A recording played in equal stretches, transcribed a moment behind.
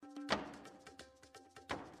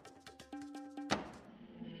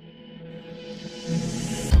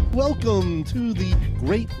Welcome to the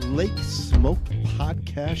Great Lakes Smoke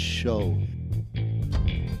Podcast Show.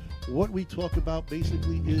 What we talk about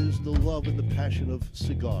basically is the love and the passion of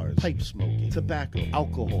cigars, pipe smoking, tobacco,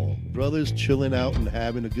 alcohol, brothers chilling out and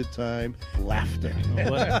having a good time, laughter.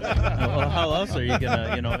 Well, how else are you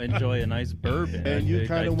going to, enjoy a nice bourbon? And you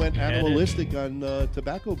kind of went animalistic on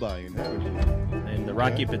tobacco buying, haven't you? And the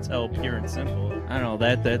Rocky Patel Pure and Simple. I don't know,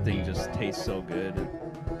 that thing just tastes so good.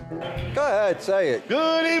 Go ahead, say it.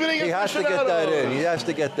 Good evening, He has to get that in. He has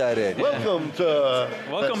to get that in. Welcome to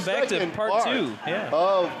Welcome back to part 2. Yeah.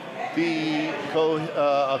 Of the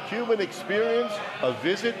a Cuban experience, a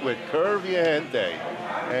visit with Kerr Villahente.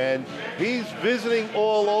 And he's visiting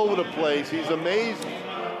all over the place. He's amazed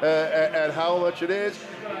at how much it is.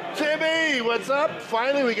 Jimmy, what's up?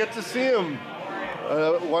 Finally, we get to see him.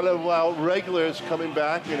 One of our regulars coming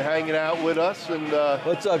back and hanging out with us. And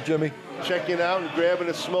What's up, Jimmy? checking out and grabbing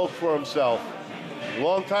a smoke for himself.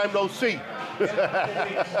 Long time no see.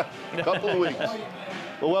 Couple of weeks.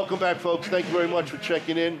 Well, welcome back, folks. Thank you very much for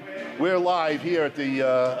checking in. We're live here at the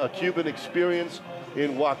A Cuban Experience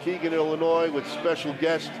in Waukegan, Illinois, with special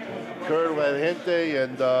guest Kerr Villahente,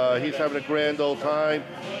 and he's having a grand old time.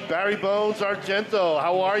 Barry Bones Argento,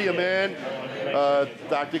 how are you, man?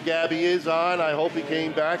 Dr. Gabby is on. I hope he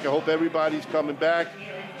came back. I hope everybody's coming back.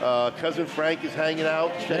 Cousin Frank is hanging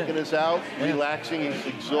out, checking us out, relaxing. He's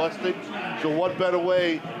exhausted. So what better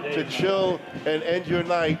way to chill and end your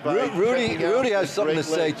night by Rudy has something to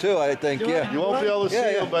say, too, I think, yeah. You won't be able to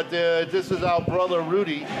see him, but this is our brother,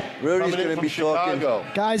 Rudy. Rudy's going to be Chicago.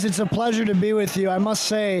 talking. Guys, it's a pleasure to be with you. I must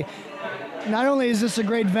say, not only is this a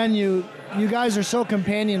great venue, you guys are so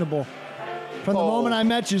companionable. From the moment I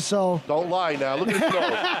met you, so... Don't lie now. Look at his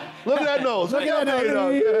nose. Look at that nose. Look at that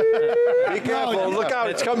nose. Be careful. Look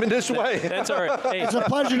out. It's coming this way. That's all right. Hey, It's a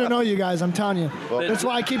pleasure to know you guys, I'm telling you. That's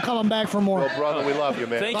why I keep coming back for more. Well, brother, we love you,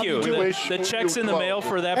 man. thank you. We wish The check's you in the well. mail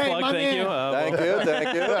for that Hey, plug. my Thank man. you.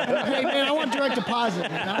 Thank you. Hey, man, I want direct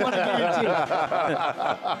deposit. I want to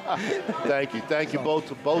guarantee. Thank you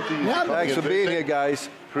both of you. Yeah, Thanks for being here, guys.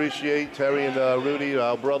 Appreciate Terry and Rudy,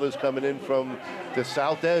 our brothers coming in from the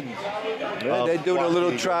south end. Yeah, they're doing a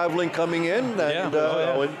little Waukegan. traveling coming in. And,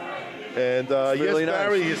 And really yes,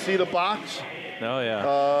 Barry, nice. you see the box? Oh,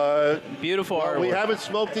 yeah. Beautiful Well, artwork. we haven't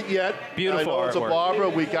smoked it yet. Beautiful I know it's a artwork. Barbara.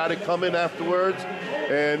 We got to come in afterwards,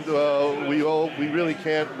 and we really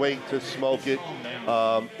can't wait to smoke it.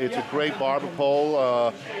 It's a great barber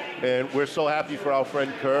pole, and we're so happy for our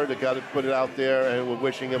friend Kerr that got to put it out there, and we're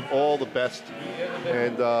wishing him all the best,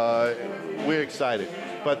 and we're excited.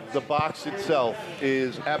 But the box itself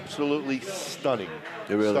is absolutely stunning.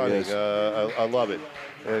 It really stunning. is. I love it.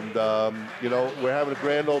 And, we're having a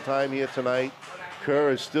grand old time here tonight.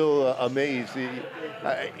 Kerr is still amazed.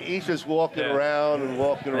 He's just walking around and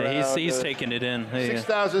walking around. He's taking it in.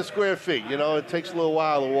 6,000 square feet. It takes a little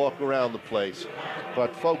while to walk around the place.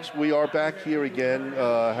 But, folks, we are back here again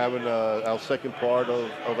having our second part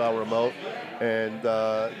of our remote. And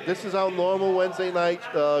this is our normal Wednesday night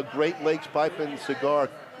Great Lakes Pipe and Cigar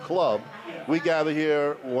Club. We gather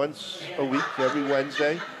here once a week, every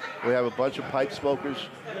Wednesday. We have a bunch of pipe smokers,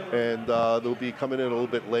 and they'll be coming in a little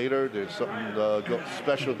bit later. There's something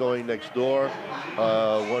special going next door.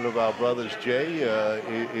 One of our brothers, Jay,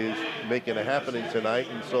 is making a happening tonight,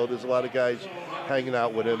 and so there's a lot of guys hanging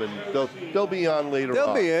out with him, and they'll be on later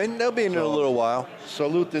on. They'll be in a little while.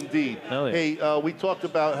 Salute indeed. Hell yeah. Hey, we talked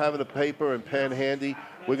about having a paper and pen handy.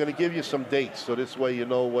 We're going to give you some dates, so this way you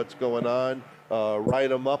know what's going on. Write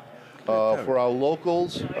them up for our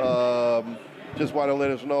locals. Just want to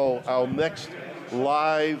let us know our next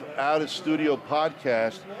live out-of-studio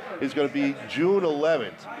podcast is going to be June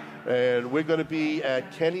 11th. And we're going to be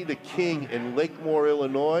at Kenny the King in Lakemore,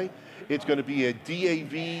 Illinois. It's going to be a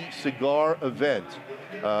DAV cigar event.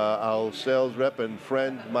 Our sales rep and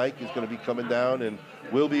friend Mike is going to be coming down, and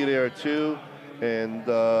we'll be there too. And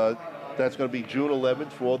that's going to be June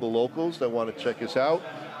 11th for all the locals that want to check us out.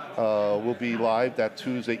 We'll be live that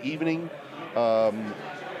Tuesday evening.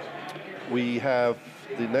 We have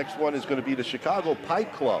the next one is going to be the Chicago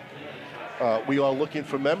Pipe Club. We are looking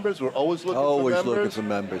for members. We're always looking for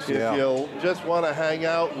members. If you just want to hang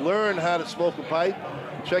out, learn how to smoke a pipe,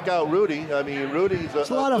 check out Rudy. I mean, Rudy's It's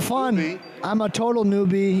a lot of fun. Newbie. I'm a total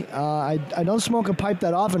newbie. I don't smoke a pipe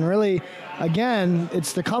that often. Really, again,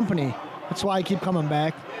 it's the company. That's why I keep coming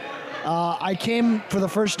back. I came for the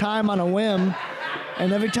first time on a whim.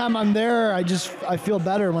 And every time I'm there, I feel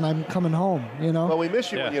better when I'm coming home, Well, we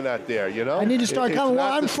miss you when you're not there, I need to start coming.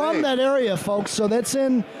 Well, I'm from that area, folks, so that's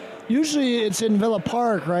usually it's in Villa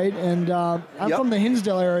Park, right? And I'm from the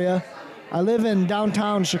Hinsdale area. I live in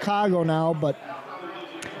downtown Chicago now, but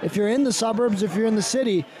if you're in the suburbs, if you're in the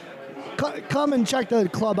city, come and check the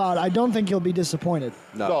club out. I don't think you'll be disappointed.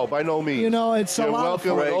 No, by no means. You know, it's a You're lot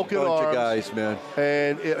welcome of fun. with Great open bunch arms. of guys, man.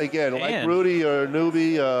 And again, like And- Rudy or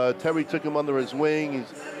Newbie, Terry took him under his wing.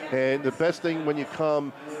 And the best thing when you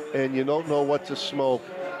come and you don't know what to smoke,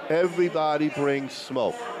 everybody brings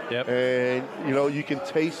smoke. Yep. And, you know, you can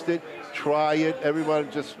taste it, try it.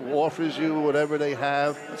 Everyone just offers you whatever they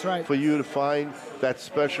have. That's right. For you to find that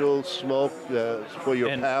special smoke for your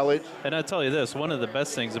And- palate. And I'll tell you this, one of the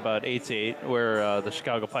best things about 8 to 8, where the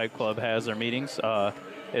Chicago Pipe Club has their meetings,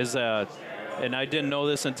 is that, and I didn't know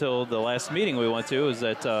this until the last meeting we went to, is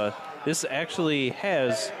that this actually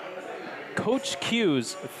has Coach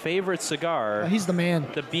Q's favorite cigar, He's the man.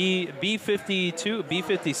 the B52,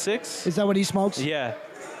 B56. Is that what he smokes? Yeah.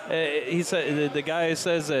 He said the guy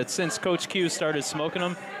says that since Coach Q started smoking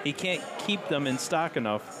them, he can't keep them in stock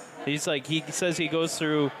enough. He's like, he says he goes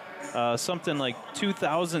through something like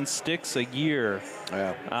 2,000 sticks a year.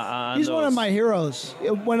 Yeah. On He's one of those. my heroes.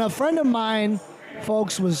 When a friend of mine,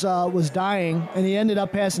 folks, was dying and he ended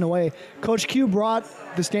up passing away, Coach Q brought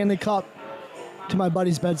the Stanley Cup to my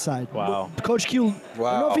buddy's bedside. Wow. Coach Q, I don't know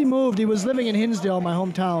Wow. if he moved. He was living in Hinsdale, my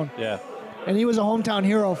hometown, Yeah. and he was a hometown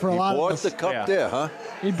hero for a lot of Bought us. the cup Yeah. there, huh?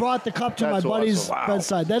 He brought the cup to That's my buddy's awesome. Wow.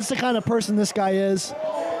 bedside. That's the kind of person this guy is.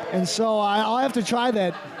 And so I'll have to try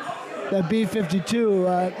that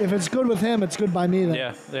B52. If it's good with him, it's good by me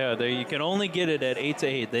then. Yeah. You can only get it at 8 to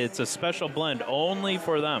 8. It's a special blend only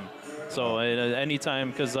for them. So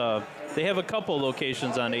anytime, because they have a couple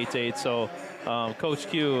locations on 8 to 8. So Coach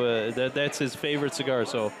Q, that's his favorite cigar.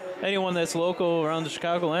 So anyone that's local around the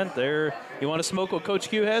Chicagoland, you want to smoke what Coach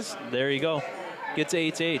Q has? There you go. Get to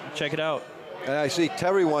 8 to 8. Check it out. And I see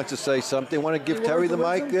Terry wants to say something. Want to give Terry the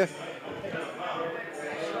mic there?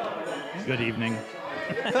 Good evening.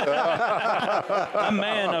 A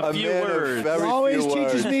man of few man of words. very He always few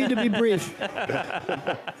teaches words. me to be brief.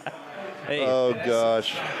 Hey, Oh,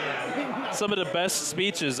 gosh. some of the best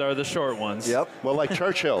speeches are the short ones. Yep. Well, like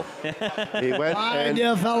Churchill. He went My and,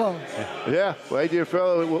 dear fellow, yeah, my dear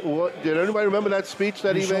fellow, did anybody remember that speech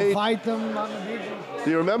that we he shall made? fight them on the beach.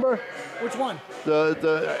 Do you remember? Which one?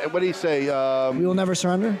 What did he say? We will never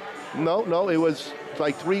surrender. No, it was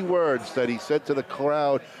like 3 words that he said to the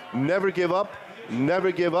crowd: never give up,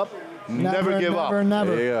 never give up, never give up.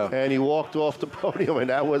 Never. There you go. And he walked off the podium, and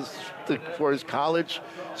that was for his college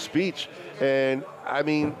speech. And I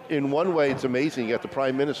mean, in one way, it's amazing. You got the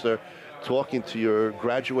prime minister talking to your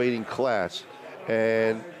graduating class,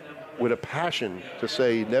 and with a passion to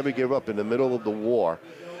say, never give up in the middle of the war.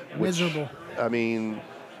 which, Miserable. I mean,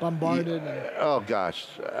 Bombarded. oh gosh,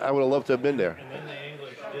 I would have loved to have been there. And then the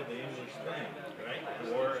English did the English thing,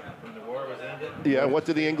 right? When the war was ended, Yeah, what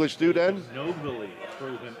did the English do then? nobly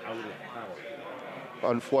threw him out of power.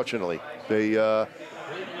 Unfortunately, they.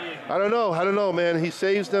 I don't know, man. He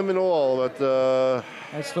saves them and all, but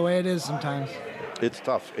That's the way it is sometimes. it's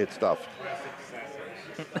tough. It's tough.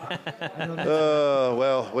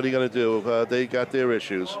 Well, what are you going to do? They got their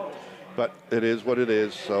issues, but it is what it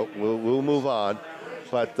is. So we'll move on.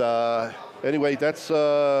 But anyway, that's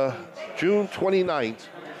June 29th.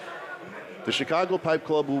 The Chicago Pipe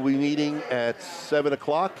Club will be meeting at 7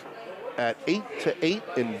 o'clock at 8 to 8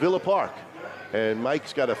 in Villa Park. And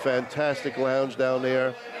Mike's got a fantastic lounge down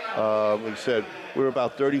there. He said we're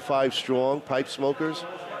about 35 strong pipe smokers,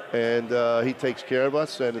 and he takes care of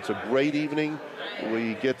us, and it's a great evening.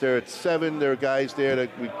 We get there at 7. There are guys there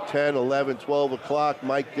at 10, 11, 12 o'clock.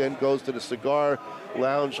 Mike then goes to the cigar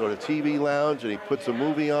lounge or the TV lounge, and he puts a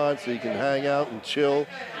movie on so you can hang out and chill.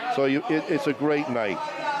 So it's a great night.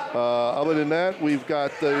 Other than that, we've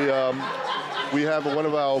got we have one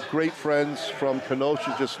of our great friends from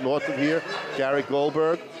Kenosha, just north of here, Garrett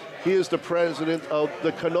Goldberg. He is the president of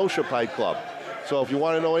the Kenosha Pipe Club. So if you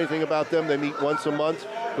want to know anything about them, they meet once a month.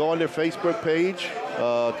 Go on their Facebook page,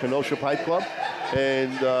 Kenosha Pipe Club,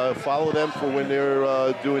 and follow them for when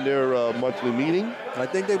they're doing their monthly meeting. I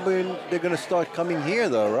think they're going to start coming here,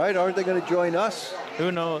 though, right? Aren't they going to join us? Who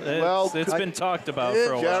knows? Well, It's been talked about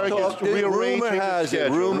for a while. Jarek is Talk- rearranging rumor the has it,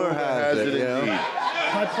 schedule. rumor has it, you know. indeed.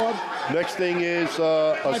 Pipe club. Next thing is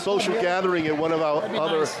a social gathering at one of our That'd be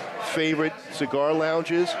other nice. favorite cigar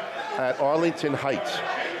lounges at Arlington Heights,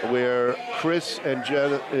 where Chris and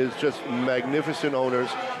Jen is just magnificent owners.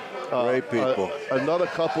 Great people. Another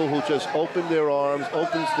couple who just opened their arms,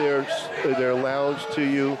 opens their lounge to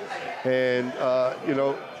you, and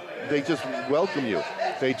they just welcome you.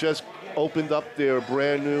 They just opened up their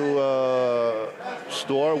brand new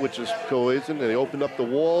store, which is coincident. They opened up the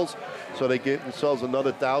walls, so they get themselves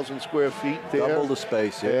another 1,000 square feet there. Double the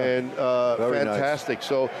space, yeah. And Very nice. fantastic.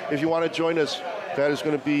 So if you want to join us That is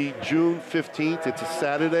going to be June 15th. It's a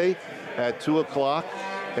Saturday at 2 o'clock.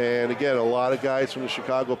 And again, a lot of guys from the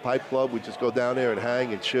Chicago Pipe Club. We just go down there and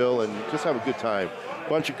hang and chill and just have a good time.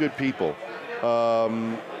 Bunch of good people.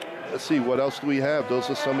 Let's see, what else do we have? Those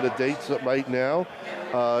are some of the dates right now.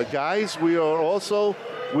 Guys,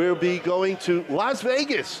 we'll be going to Las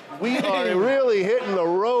Vegas. We are really hitting the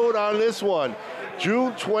road on this one.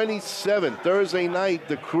 June 27th, Thursday night,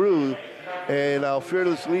 the crew and our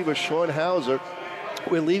fearless leader, Sean Hauser,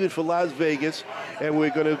 we're leaving for Las Vegas, and we're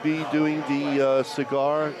going to be doing the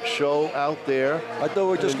cigar show out there. I thought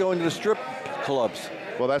we were just going to the strip clubs.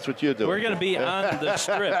 Well, that's what you're doing. We're going to be on the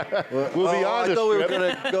strip. We'll be on the I thought we were strip.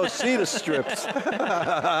 going to go see the strips.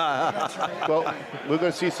 Well, we're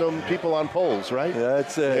going to see some people on poles, right?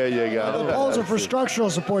 That's it. There you go. The poles are for structural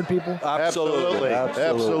support, people. Absolutely.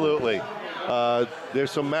 Absolutely.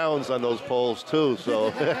 There's some mounds on those poles too, so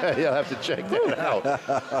you'll have to check that out.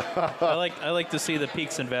 I like to see the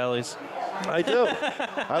peaks and valleys. I do.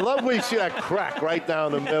 I love when you see that crack right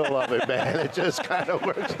down the middle of it, man. It just kind of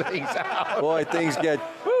works things out. Boy, things get,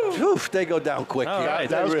 they go down quick All here. right.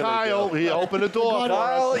 That was They really Kyle. do. He opened the door.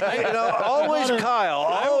 Kyle, always Kyle.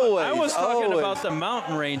 Always. I was talking always. about the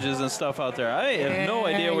mountain ranges and stuff out there. I have no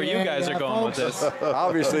idea where you guys are going with this.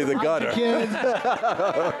 Obviously the gutter. Kids.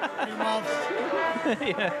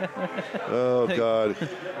 Oh, God.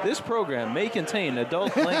 This program may contain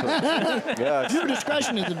adult language. Yes. Your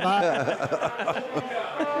discretion is advised.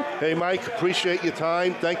 Hey, Mike, appreciate your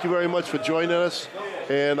time. Thank you very much for joining us,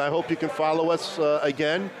 and I hope you can follow us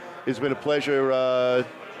again. It's been a pleasure,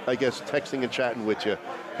 I guess, texting and chatting with you.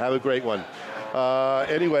 Have a great one.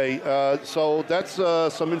 Anyway, so that's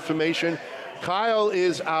some information. Kyle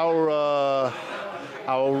is our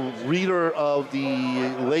reader of the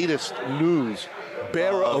latest news.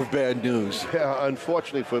 Bearer of bad news. Yeah,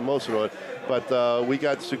 unfortunately for most of it. But we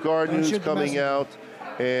got cigar news shoot the coming messenger. out,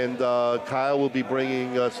 and Kyle will be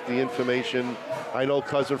bringing us the information. I know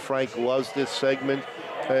Cousin Frank loves this segment,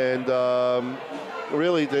 and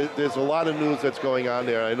really there's a lot of news that's going on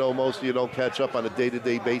there. I know most of you don't catch up on a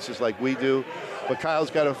day-to-day basis like we do, but Kyle's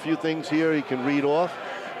got a few things here he can read off.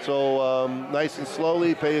 So nice and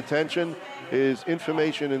slowly, pay attention. Is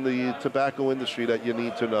information in the tobacco industry that you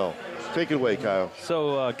need to know. Take it away, Kyle.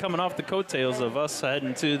 So coming off the coattails of us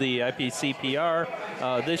heading to the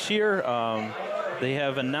IPCPR this year, they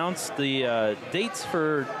have announced the dates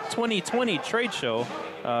for 2020 trade show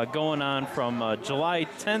going on from July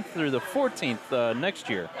 10th through the 14th next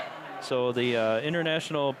year. So the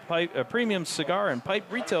International Premium Cigar and Pipe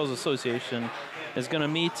Retailers Association is going to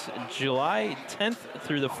meet July 10th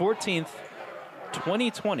through the 14th,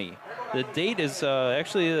 2020. The date is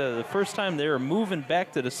actually the first time they're moving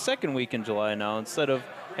back to the second week in July now instead of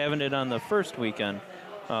having it on the first weekend.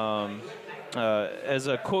 As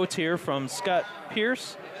a quote here from Scott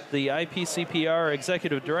Pierce, the IPCPR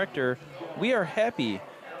Executive Director, "We are happy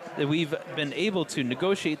that we've been able to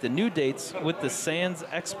negotiate the new dates with the Sands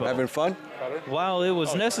Expo. Having fun? While it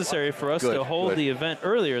was necessary for us to Good, hold good. the event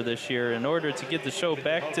earlier this year in order to get the show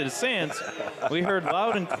back to the Sands, we heard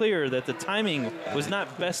loud and clear that the timing was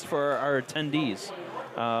not best for our attendees.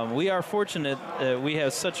 We are fortunate that we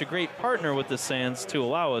have such a great partner with the Sands to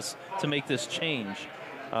allow us to make this change."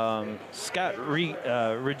 Scott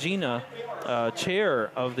Regina,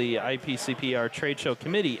 chair of the IPCPR Trade Show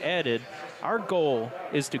Committee, added, "Our goal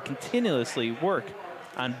is to continuously work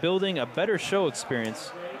on building a better show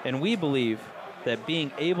experience, and we believe that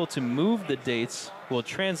being able to move the dates will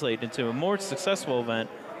translate into a more successful event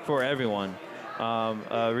for everyone."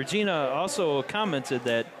 Regina also commented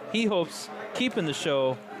that he hopes keeping the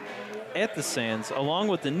show at the Sands, along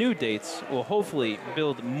with the new dates, will hopefully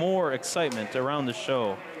build more excitement around the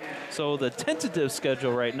show. So the tentative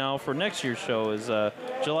schedule right now for next year's show is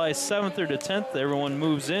July 7th through the 10th. Everyone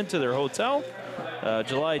moves into their hotel.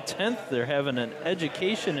 July 10th, they're having an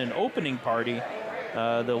education and opening party.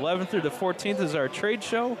 The 11th through the 14th is our trade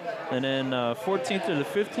show. And then 14th through the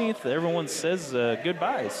 15th, everyone says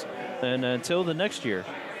goodbyes. And until the next year.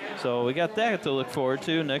 So we got that to look forward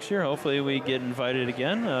to next year. Hopefully we get invited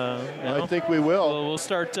again. I think we will. We'll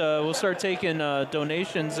start taking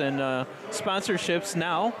donations and sponsorships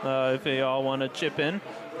now. If they all want to chip in,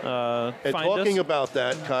 And find talking us. about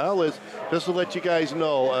that, Kyle, is just to let you guys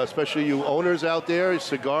know, especially you owners out there,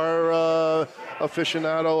 cigar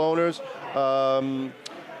aficionado owners,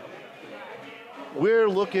 we're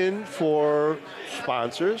looking for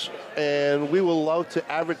sponsors, and we will love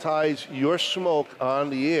to advertise your smoke on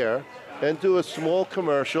the air and do a small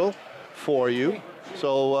commercial for you.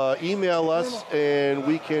 So email us, and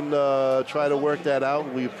we can try to work that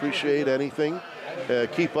out. We appreciate anything.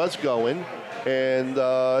 Keep us going. And,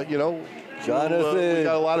 Jonathan. We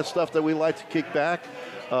got a lot of stuff that we like to kick back.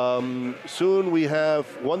 Soon we have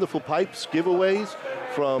wonderful pipes giveaways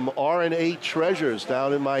from R&A Treasures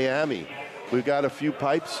down in Miami. We've got a few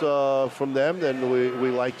pipes from them, and we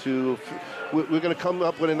like to. We're going to come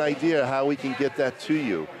up with an idea how we can get that to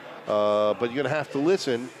you. But you're going to have to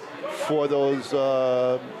listen for those,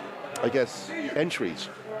 I guess, entries.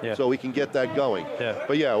 Yeah. So we can get that going. Yeah.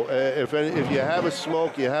 But yeah, if you have a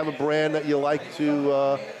smoke, you have a brand that you like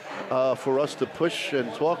to for us to push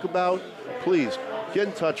and talk about, please get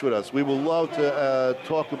in touch with us. We would love to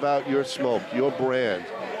talk about your smoke, your brand,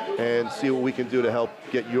 and see what we can do to help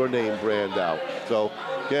get your name brand out. So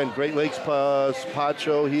again, Great Lakes Pod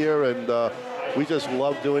Show here, and we just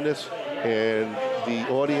love doing this. And the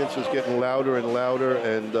audience is getting louder and louder,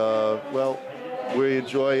 and well, we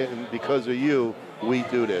enjoy it, and because of you, we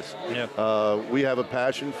do this. Yep. We have a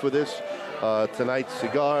passion for this. Tonight,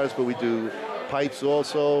 cigars, but we do pipes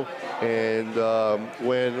also. And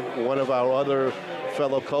when one of our other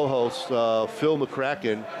fellow co-hosts, Phil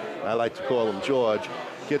McCracken, I like to call him George,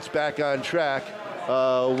 gets back on track,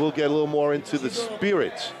 we'll get a little more into the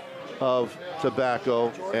spirits of tobacco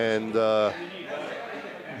and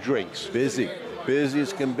drinks. Busy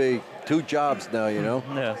as can be. 2 jobs now, you know.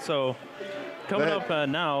 Yeah, so coming up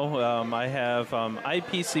now, I have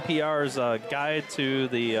IPCPR's guide to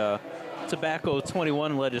the Tobacco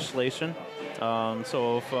 21 legislation.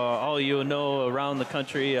 So if all you know, around the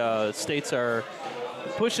country, states are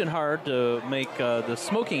pushing hard to make the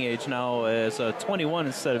smoking age now as 21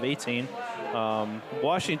 instead of 18.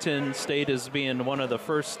 Washington State is being one of the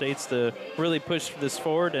first states to really push this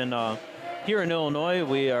forward, and here in Illinois,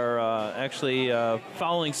 we are actually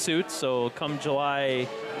following suit. So come July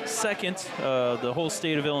 2nd, the whole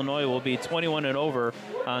state of Illinois will be 21 and over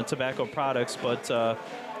on tobacco products. But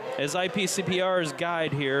as IPCPR's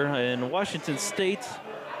guide here in Washington State,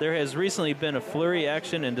 there has recently been a flurry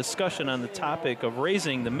action and discussion on the topic of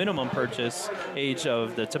raising the minimum purchase age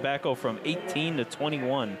of the tobacco from 18 to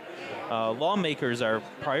 21. Lawmakers are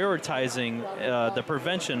prioritizing the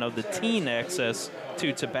prevention of the teen access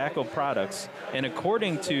to tobacco products. And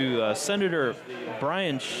according to Senator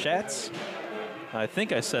Brian Schatz, I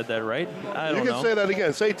think I said that right. I don't know. You can say that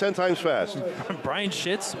again. Say it 10 times fast. Brian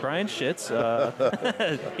Schatz.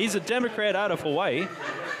 He's a Democrat out of Hawaii.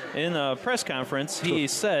 In a press conference, he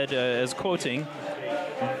said, as quoting,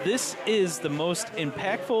 "This is the most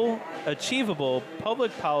impactful, achievable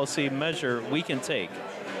public policy measure we can take,"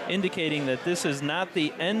 indicating that this is not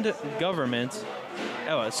the end of government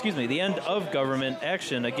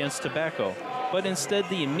action against tobacco, but instead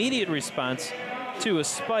the immediate response to a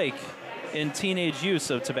spike in teenage use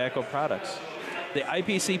of tobacco products. The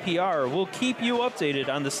IPCPR will keep you updated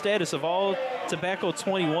on the status of all Tobacco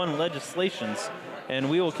 21 legislations, and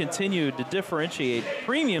we will continue to differentiate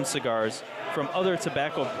premium cigars from other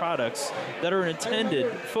tobacco products that are an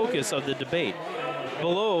intended focus of the debate.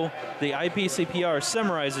 Below, the IPCPR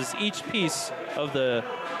summarizes each piece of the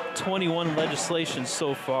 21 legislation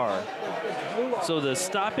so far. So the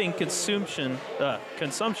Stopping Consumption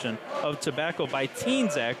of Tobacco by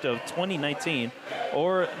Teens Act of 2019,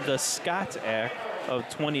 or the Scott Act of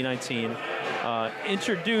 2019,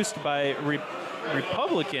 introduced by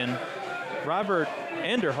Republican Robert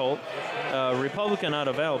Anderholt, Republican out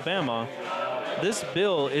of Alabama. This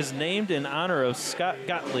bill is named in honor of Scott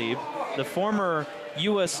Gottlieb, the former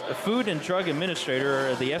U.S. Food and Drug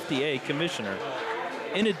Administrator, the FDA Commissioner.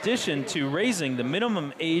 In addition to raising the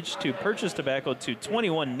minimum age to purchase tobacco to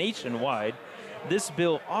 21 nationwide, this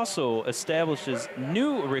bill also establishes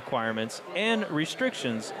new requirements and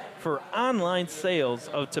restrictions for online sales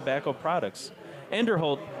of tobacco products.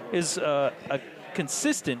 Anderholt is a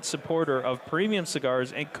consistent supporter of premium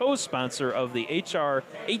cigars and co-sponsor of the H.R.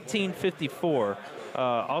 1854,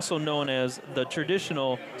 also known as the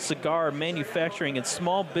Traditional Cigar Manufacturing and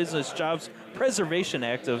Small Business Jobs Preservation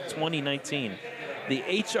Act of 2019. The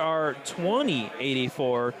H.R.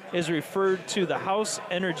 2084 is referred to the House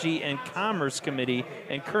Energy and Commerce Committee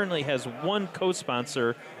and currently has one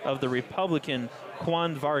co-sponsor of the Republican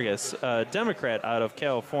Juan Vargas, a Democrat out of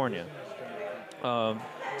California.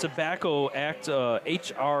 Tobacco Act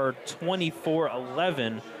H.R.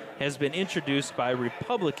 2411 has been introduced by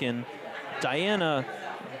Republican Diana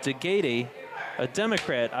DeGate, a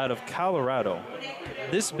Democrat out of Colorado.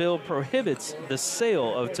 This bill prohibits the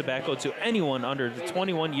sale of tobacco to anyone under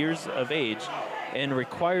 21 years of age and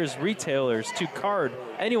requires retailers to card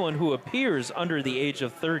anyone who appears under the age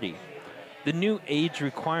of 30. The new age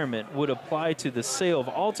requirement would apply to the sale of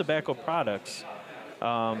all tobacco products,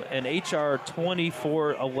 and H.R.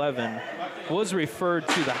 2411 was referred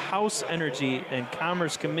to the House Energy and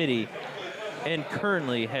Commerce Committee and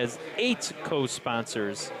currently has 8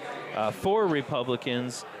 co-sponsors, 4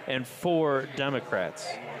 Republicans and 4 Democrats.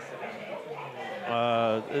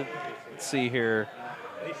 Let's see here.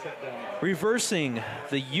 Reversing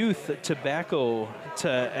the youth tobacco to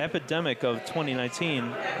epidemic of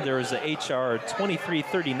 2019, there was a H.R.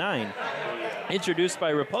 2339 introduced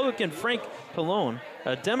by Republican Frank Pallone,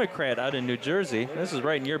 a Democrat out in New Jersey. This is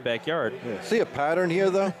right in your backyard. Yeah. See a pattern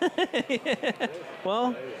here, though?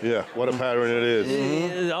 Well, Yeah, what a pattern it is.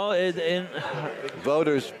 and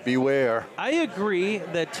Voters, beware. I agree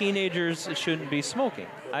that teenagers shouldn't be smoking.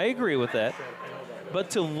 I agree with that.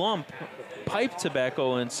 But to lump pipe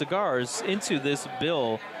tobacco and cigars into this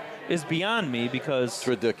bill is beyond me because It's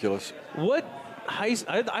ridiculous.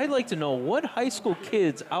 I'd like to know what high school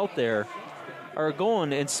kids out there are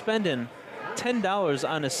going and spending $10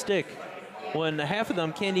 on a stick when half of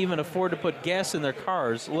them can't even afford to put gas in their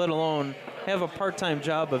cars, let alone have a part-time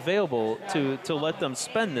job available to let them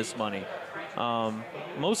spend this money.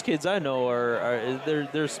 Most kids I know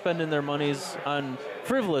they're spending their monies on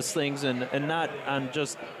frivolous things and not on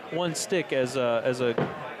just one stick as a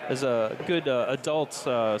good adult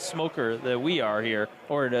smoker that we are here,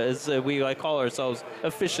 or as I call ourselves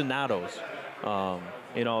aficionados.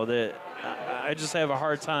 That I just have a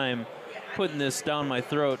hard time putting this down my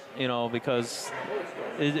throat, because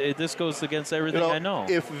this goes against everything I know.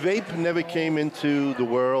 If vape never came into the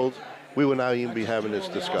world, we would not even be having this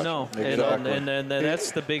discussion. No, Exactly. and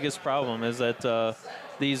that's the biggest problem is that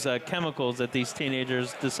these chemicals that these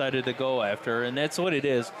teenagers decided to go after, and that's what it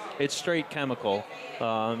is. It's straight chemical.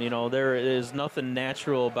 There is nothing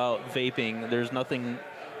natural about vaping. There's nothing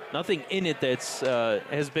in it that's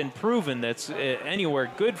has been proven that's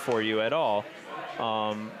anywhere good for you at all.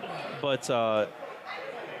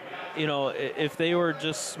 If they were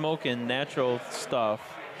just smoking natural stuff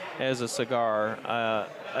as a cigar,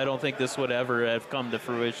 I don't think this would ever have come to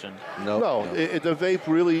fruition. No, the vape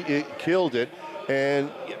really killed it.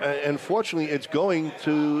 And unfortunately, it's going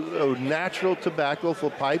to natural tobacco for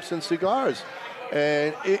pipes and cigars.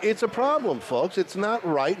 And it's a problem, folks. It's not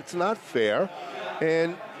right. It's not fair.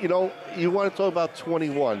 And, you want to talk about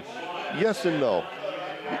 21. Yes and no.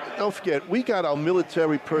 Don't forget, we got our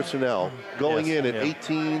military personnel going in at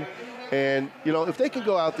 18. And, if they can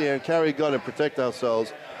go out there and carry a gun and protect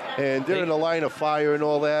ourselves, and they're in a line of fire and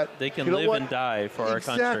all that. They can live and die for our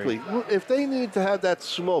country. Exactly. If they need to have that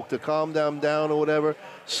smoke to calm them down or whatever,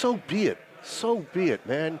 so be it. So be it,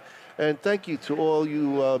 man. And thank you to all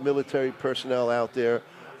you military personnel out there.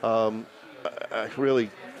 I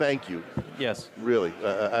really thank you. Yes. Really.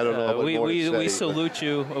 I don't know what more to say. We salute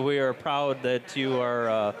you. We are proud that you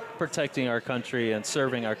are protecting our country and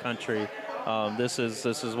serving our country. This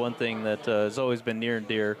is one thing that has always been near and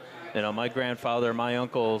dear. My grandfather, my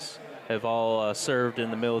uncles have all served in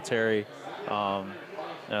the military.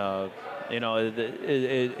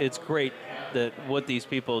 It's great that what these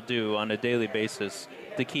people do on a daily basis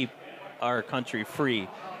to keep our country free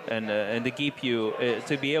and to keep you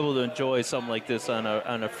to be able to enjoy something like this on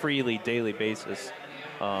a freely daily basis.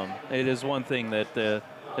 It is one thing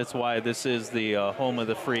that's why this is the home of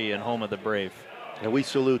the free and home of the brave. And we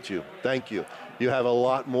salute you. Thank you. You have a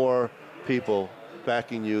lot more people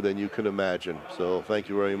backing you than you can imagine. So thank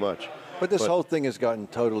you very much. But this whole thing has gotten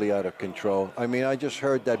totally out of control. I mean, I just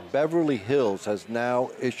heard that Beverly Hills has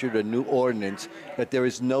now issued a new ordinance that there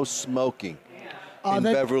is no smoking in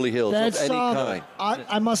Beverly Hills of any kind.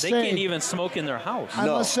 I must They say, can't even smoke in their house. I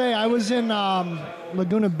must say, I was in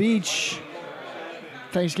Laguna Beach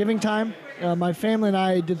Thanksgiving time. My family and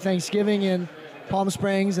I did Thanksgiving in Palm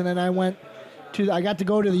Springs, and then I got to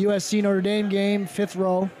go to the USC Notre Dame game, 5th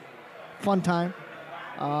row. Fun time.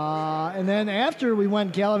 And then after we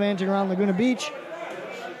went gallivanting around Laguna Beach,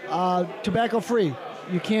 tobacco free.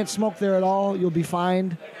 You can't smoke there at all. You'll be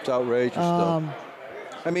fined. It's outrageous stuff.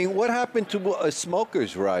 I mean, what happened to a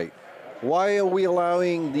smoker's right? Why are we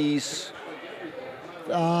allowing these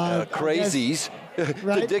crazies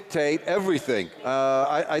to dictate everything?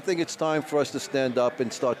 I think it's time for us to stand up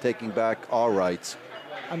and start taking back our rights.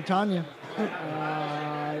 I'm telling you,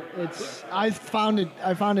 I found it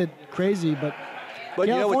crazy, but you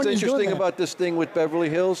know what's California's doing interesting that. about this thing with Beverly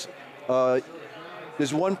Hills?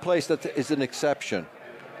 There's one place that is an exception.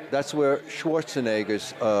 That's where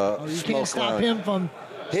Schwarzenegger's You smoke can't stop lounge. him from.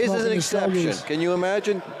 His is smoking an the exception. stogies. Can you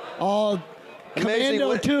imagine? Oh,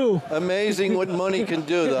 Commando 2. Amazing what money can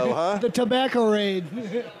do, though, huh? The tobacco raid.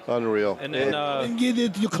 Unreal. And then, And get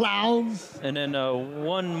it, you clowns. and then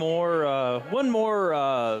one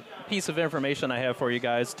more piece of information I have for you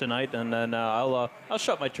guys tonight, and then I'll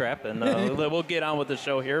shut my trap and we'll get on with the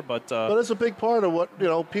show here. But But it's a big part of what,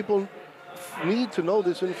 people need to know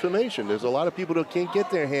this information. There's a lot of people that can't get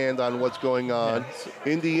their hand on what's going on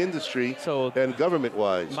in the industry and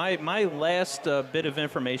government-wise. My last bit of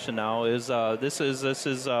information now is this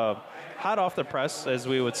is hot off the press, as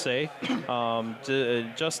we would say.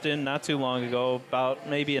 Just in not too long ago, about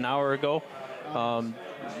maybe an hour ago,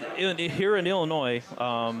 here in Illinois,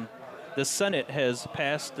 the Senate has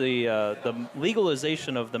passed the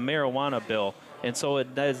legalization of the marijuana bill, and so it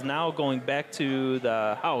is now going back to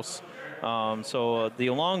the House. So the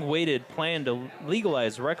long-awaited plan to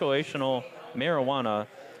legalize recreational marijuana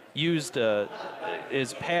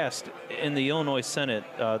is passed in the Illinois Senate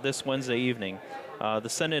this Wednesday evening. The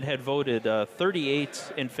Senate had voted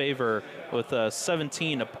 38 in favor with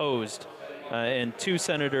 17 opposed, and 2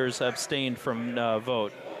 senators abstained from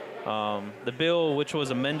vote. The bill, which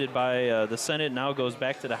was amended by the Senate, now goes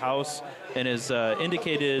back to the House and is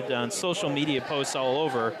indicated on social media posts all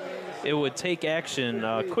over. It would take action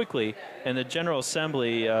quickly, and the General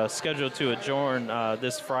Assembly scheduled to adjourn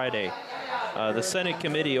this Friday. The Senate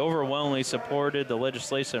committee overwhelmingly supported the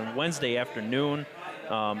legislation Wednesday afternoon.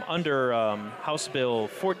 Under House Bill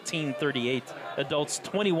 1438, adults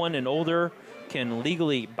 21 and older can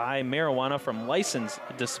legally buy marijuana from licensed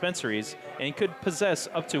dispensaries and could possess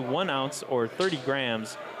up to 1 ounce or 30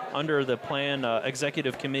 grams under the plan.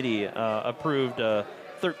 Executive committee approved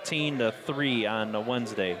 13-3 on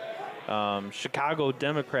Wednesday. Chicago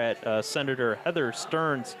Democrat Senator Heather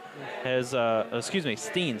Stearns has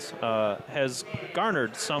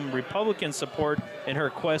garnered some Republican support in her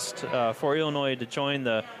quest for Illinois to join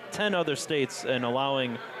the 10 other states in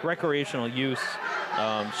allowing recreational use.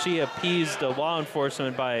 She appeased law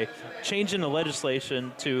enforcement by changing the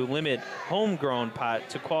legislation to limit homegrown pot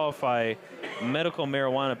to qualify medical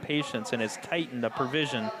marijuana patients, and has tightened the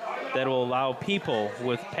provision that will allow people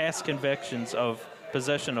with past convictions of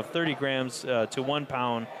possession of 30 grams to 1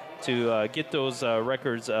 pound to get those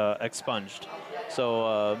records expunged.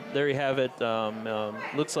 So there you have it.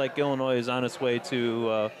 Looks like Illinois is on its way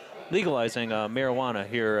to legalizing marijuana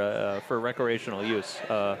here for recreational use.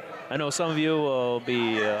 I know some of you will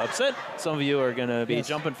be upset. Some of you are going to be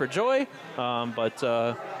jumping for joy. But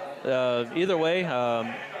either way,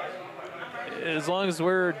 as long as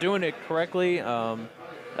we're doing it correctly,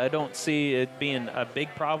 I don't see it being a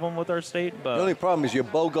big problem with our state. But the only problem is you're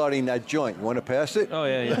bogarting that joint. You want to pass it? Oh,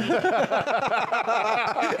 yeah.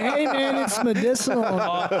 Hey, man, it's medicinal.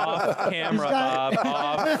 Off camera, Bob.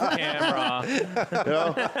 Off camera. You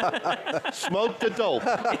know? Smoke the dope.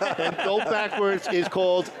 And dope backwards is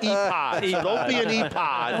called E-pod. Don't be an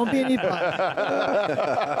E-pod. Don't be an E-pod.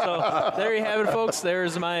 So there you have it, folks.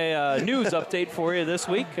 There's my news update for you this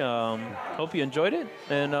week. Hope you enjoyed it.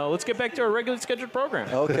 And let's get back to our regularly scheduled program.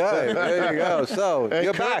 Okay, there you go. So, And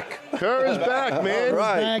you're Kerr- back. Kerr is back, man. All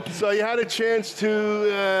right. So you had a chance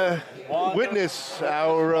to witness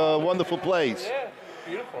our wonderful plays. Yeah,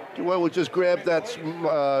 beautiful. Well, we'll just grab that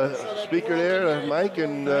speaker there, Mike,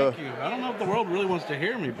 and Thank you. I don't know if the world really wants to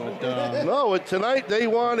hear me, but no, tonight they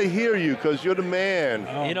want to hear you because you're the man.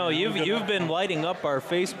 You know, you've been lighting up our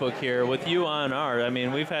Facebook here with you on our. I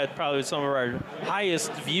mean, we've had probably some of our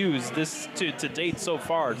highest views to date so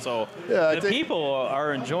far. So Yeah, the people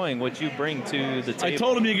are enjoying what you bring to the table. I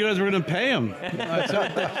told him you guys were going to pay him.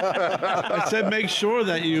 I said make sure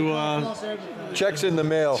that you Checks in the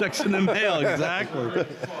mail. checks in the mail. Exactly.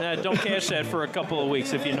 Don't cash that for a couple of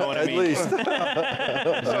weeks if you know what I At mean. least.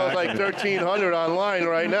 Sounds like 1,300 online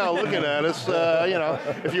right now looking at us. You know,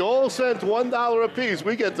 if you all sent $1 a piece,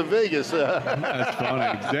 we get to Vegas. That's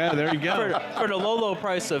funny. Yeah, there you go. For the low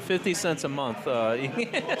price of 50 cents a month.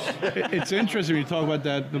 It's interesting when you talk about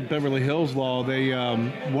that the Beverly Hills law. They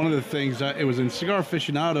one of the things it was in Cigar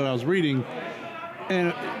Aficionado I was reading,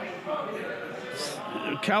 and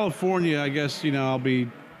California. I guess I'll be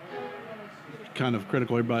kind of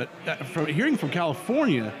critical here, but from hearing from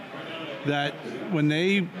California that when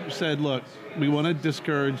they said, "Look, we want to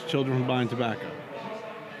discourage children from buying tobacco,"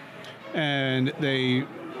 and they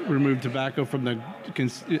removed tobacco from the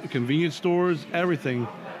convenience stores, everything,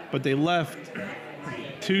 but they left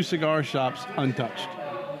 2 cigar shops untouched.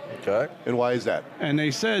 Okay. And why is that? And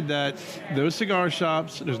they said that those cigar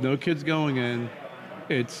shops, there's no kids going in.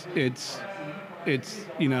 It's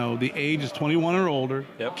the age is 21 or older.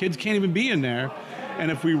 Yep. Kids can't even be in there.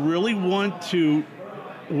 And if we really want to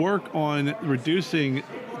work on reducing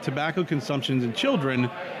tobacco consumptions in children,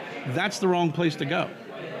 that's the wrong place to go.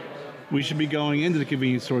 We should be going into the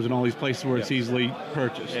convenience stores and all these places where it's easily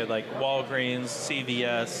purchased. Yeah, like Walgreens,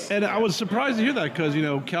 CVS. And I was surprised to hear that because,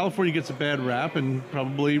 California gets a bad rap, and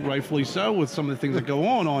probably rightfully so with some of the things that go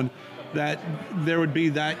on that there would be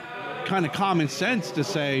that kind of common sense to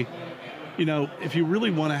say, you know, if you really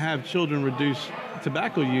want to have children reduce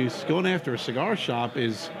tobacco use, going after a cigar shop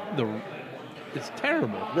it's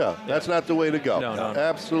terrible. Yeah, that's not the way to go. No.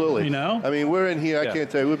 Absolutely. You know? I mean, we're in here. I Yeah. can't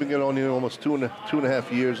tell you. We've been going on here almost two and a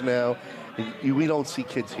half years now. We don't see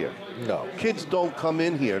kids here. No. Kids don't come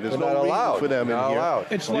in here. There's They're no not reason allowed. for them Not in here. allowed.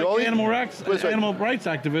 It's The like only- animal Wait, rights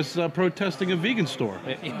activists protesting a vegan store.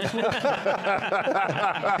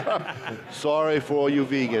 Sorry for all you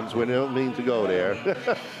vegans. We don't mean to go there.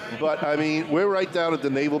 But, I mean, we're right down at the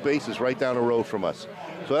naval bases, right down the road from us.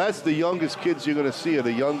 So that's the youngest kids you're going to see are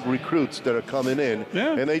the young recruits that are coming in.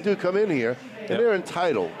 Yeah. And they do come in here, and they're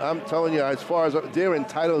entitled. I'm telling you, as far as they're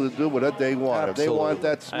entitled to do what they want. If they want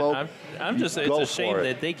that smoke, I'm just, it's go a shame for it.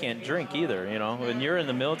 that they can't drink either, you know. When you're in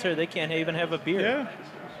the military, they can't even have a beer. Yeah.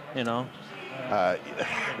 You know.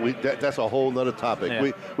 That's a whole nother topic.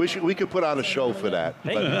 Yeah. We could put on a show for that.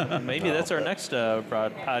 Hey, maybe that's our next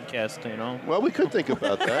podcast, you know. Well, we could think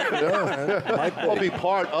about that. Yeah. Or be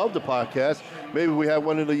part of the podcast. Maybe we have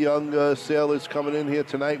one of the young sailors coming in here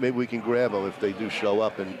tonight. Maybe we can grab them if they do show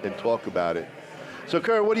up and talk about it. So,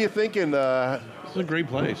 Kurt, what are you thinking? It's a great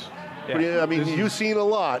place. I mean, you've seen a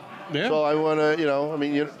lot. Yeah. So I want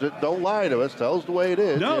to, don't lie to us. Tell us the way it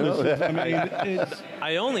is. No, you know? this is, I mean, it's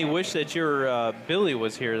I only wish that your Billy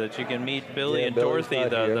was here, that you can meet Billy Yeah, and Billy's Dorothy,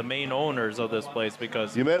 not here. the main owners of this place,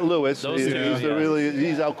 because You met Lewis. Those He's, two, he's the yeah.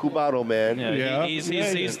 he's our Cubano man. yeah, Yeah.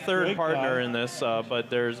 he's third Good partner guy. in this, but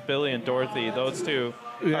there's Billy and Dorothy. Those two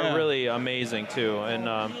Yeah. are really amazing too. And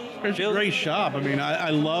It's a Bill- great shop. I mean, I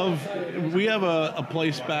love. We have a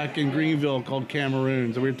place back in Greenville called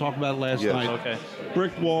Cameroons, and we were talking about it last Yes. night. Okay.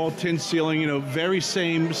 Brick wall, tin ceiling. You know, very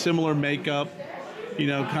similar makeup. You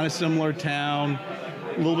know, kind of similar town.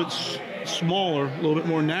 A little bit smaller, a little bit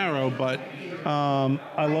more narrow, but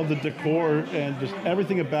I love the decor and just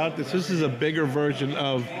everything about this. This is a bigger version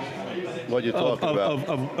of What you talking about?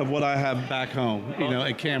 of what I have back home. You know,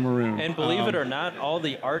 at Cameroon. And believe it or not, all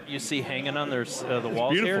the art you see hanging on the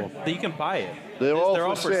walls here, beautiful. you can buy it. They're all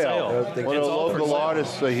for for sale. One It's of the all for local sale.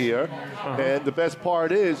 artists are here, and the best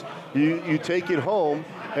part is you take it home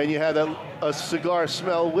and you have a cigar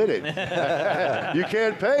smell with it. You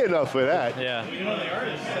can't pay enough for that. Yeah.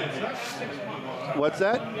 What's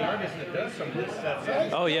that?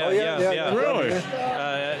 Oh yeah. Oh, yeah, yeah.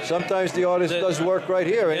 Really? Sometimes the artist does work right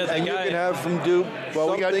here, and, Yeah, the and you guy- can have them do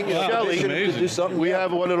Well, we got something. Shelley. to do something. We yeah.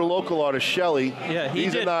 have one of the local artists, Shelley. Yeah,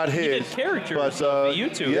 These are not he his. did characters but, of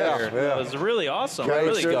YouTube yeah, here. yeah. It was really awesome.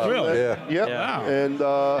 Characters. Really good. Really? Yeah. Yep. Yeah.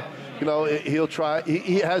 And he'll try.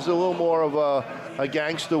 He has a little more of a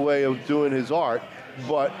gangster way of doing his art,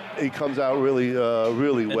 but he comes out really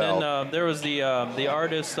And well. then there was the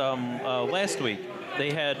artist last week. They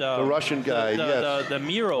had The Russian guy, yes. the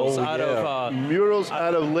murals Oh, out yeah. of Murals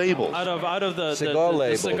out of labels. out of the Cigar the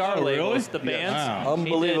labels. cigar Oh, really? labels, the Yes. bands. Wow.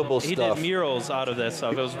 Unbelievable he stuff. did murals out of that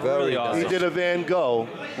stuff. It was Very really nice. awesome. He did a Van Gogh,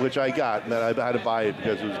 which I got, and I had to buy it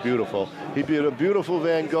because it was beautiful. He did a beautiful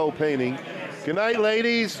Van Gogh painting. Good night,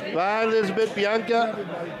 ladies. Bye, Elizabeth, Bianca.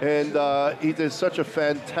 And he did such a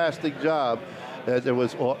fantastic job. That it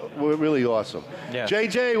was really awesome. Yeah.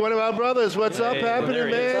 JJ, one of our brothers. What's up, Hey, happening, there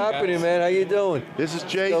he is. What's man? happening, man? How you doing? This is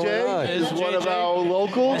going on? JJ. This is This is one of JJ. our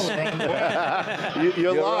locals.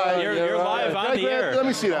 You're You're live. right. You're live on the air. Let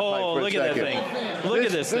me see that pipe Oh, for a look at that second. thing. Look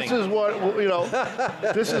at this thing. This is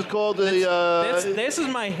what this is called the. This is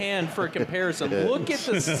my hand for comparison. Look at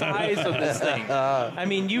the size of this thing. I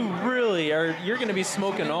mean, you really are. You're going to be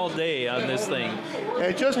smoking all day on this thing.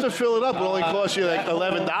 And just to fill it up, it only costs you like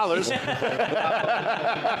 $11.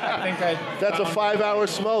 I think I That's a 5-hour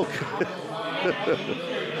smoke.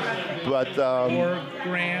 But 4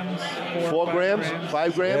 grams. 4 grams,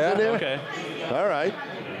 5 grams Yeah. in there. Okay. All right,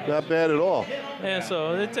 not bad at all. Yeah.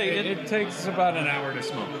 So It takes about an hour to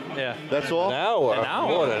smoke. yeah. That's all. An hour. An hour?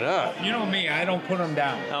 More than that. You know me, I don't put them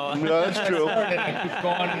down. Oh, No, that's true. And I keep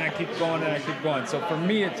going and I keep going and I keep going. So for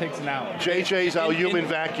me, it takes an hour. JJ's our human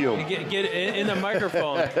vacuum. Get in the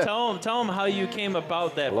microphone. tell him how you came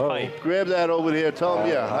about that Hello. pipe. Grab that over here. Tell him,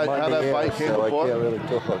 yeah, I'm how on that the air, bike came so I about. can't really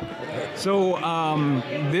talk. So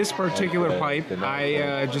this particular pipe,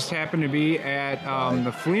 I just happened to be at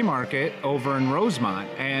the flea market over in Rosemont,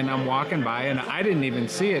 and I'm walking by, and I didn't even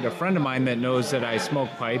see it. A friend of mine that knows that I smoke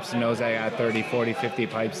pipes, knows I got 30, 40, 50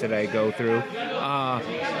 pipes that I go through,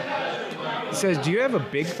 says, do you have a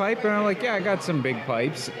big pipe? And I'm like, yeah, I got some big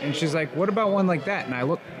pipes. And she's like, what about one like that? And I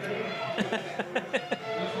look...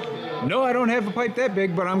 No, I don't have a pipe that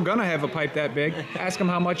big, but I'm gonna have a pipe that big. Ask them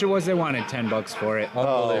how much it was. They wanted $10 for it.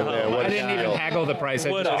 Oh, man, what I a didn't even steal. haggle the price. I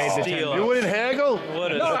What just a paid the steal. $10. You wouldn't haggle?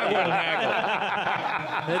 What is No, I wouldn't haggle.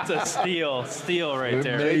 It's a steal right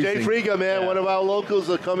there. AJ Friga, man, one of our locals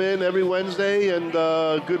that come in every Wednesday, and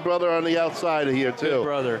good brother on the outside here too. Good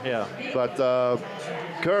brother, yeah. But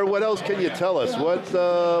Kerr, what else can you tell us?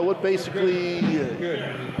 What basically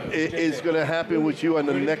is going to happen with you on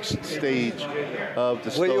the next stage of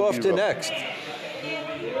the? Where are you off to Road? next?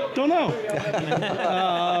 Don't know.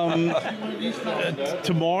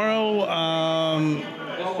 Tomorrow,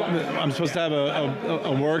 I'm supposed to have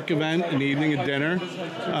a work event, an evening at dinner,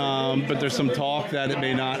 but there's some talk that it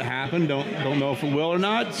may not happen. Don't know if it will or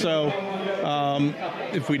not. So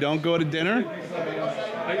if we don't go to dinner,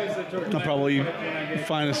 I'll probably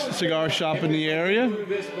find a cigar shop in the area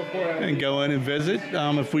and go in and visit.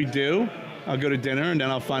 If we do, I'll go to dinner, and then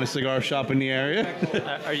I'll find a cigar shop in the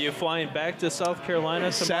area. Are you flying back to South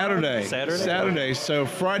Carolina tomorrow? Saturday. So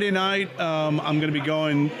Friday night, I'm going to be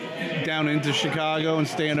going down into Chicago and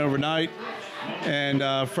staying overnight. And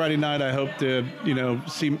Friday night, I hope to,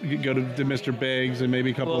 go to Mr. Biggs and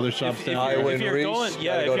maybe a couple other shops down Irwin if you're Reese. going,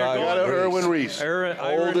 yeah, if Gotta you're go to going, Got to Irwin Reese.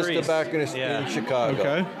 Oldest Reese. tobacconist Yeah. in Chicago.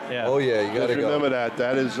 Okay. Yeah. Oh yeah, you got to Just go. remember that.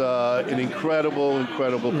 That is an incredible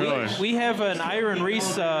place. We have an Iron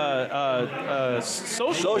Reese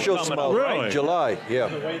social coming up, smoke. right? July, yeah.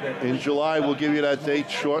 In July, we'll give you that date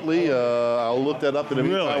shortly. I'll look that up in the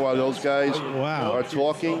meantime Really? while those guys Wow. are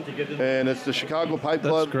talking. And it's the Chicago Pipe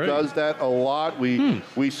Club great. does that a lot.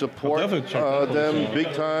 We support definitely check that place them out.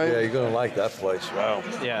 big time. Yeah, you're gonna like that place. Wow.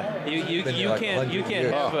 Yeah, you Been there like can't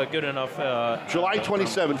 100 have a good enough. July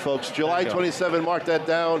 27, folks. July 27. Mark that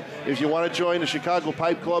down. If you want to join the Chicago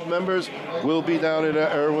Pipe Club members, we'll be down at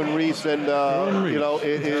Irwin Reese, and Reese.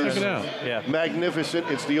 it is Check it out. Yeah. magnificent.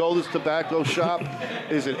 It's the oldest tobacco shop.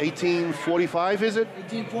 Is it 1845? Is it?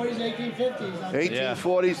 1840s, 1850s.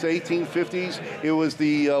 1840s to 1850s. It was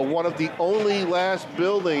the one of the only last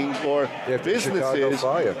buildings or After the Chicago businesses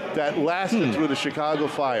fire. that lasted through the Chicago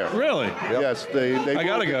fire. Really? Yes, they I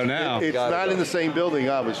gotta moved go it. now. It's Gotta not go. in the same building,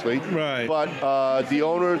 obviously. Right. But the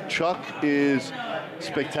owner, Chuck, is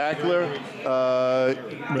spectacular.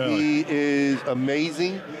 Really? He is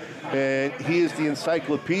amazing, and he is the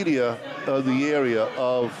encyclopedia of the area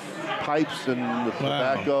of pipes and the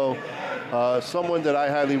tobacco. Someone that I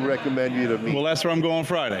highly recommend you to meet. Well, that's where I'm going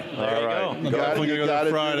Friday. There you go. I'm definitely you gonna go gotta there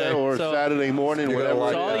do Friday. that, or So- Saturday morning, You're gonna whatever.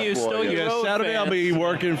 like So all it you is for still you. you Yeah, road Saturday I'll fans. be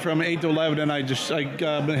working from 8 to 11, and I'm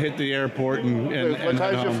gonna hit the airport and What head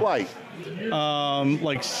time's your home. flight?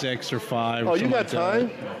 Like 6 or 5. Oh, or you something got like that.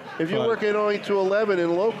 time? If you're But- working only to 11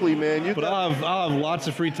 and locally, man, you But got. I'll have lots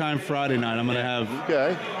of free time Friday night. I'm gonna have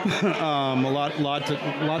Okay. a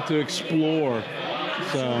lot to explore.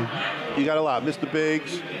 So You got a lot. Mr.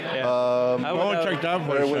 Biggs. Yeah. I want to uh, check that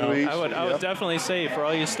place Irwin out. Reese. I would Yep. definitely say for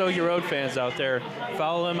all you Stogie Road fans out there,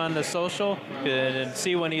 follow him on the social and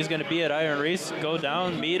see when he's going to be at Iron Reese. Go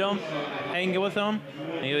down, meet him, hang with him.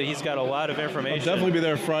 He's got a lot of I'll information. definitely be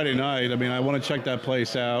there Friday night. I mean, I want to check that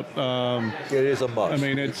place out. It is a must. I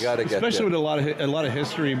mean, it's you gotta get especially there. with a lot of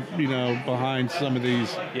history, behind some of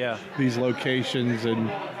these Yeah. locations and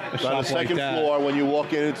a On the shop like second that. floor, when you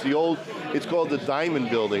walk in, it's called the Diamond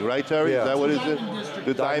Building, right, Terry? Yeah. Is that what is it?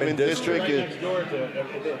 The Diamond District.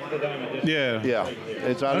 Yeah. Yeah,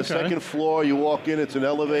 it's on the Okay. second floor. You walk in, it's an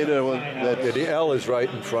elevator. Yeah, That's, the L is right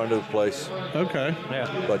in front of the place. Okay. Yeah.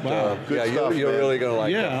 But Wow. Good yeah, stuff, you're man. really gonna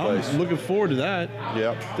like that Yeah, place. I'm looking forward to that.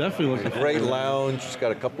 yeah. Definitely looking forward. Great lounge. It's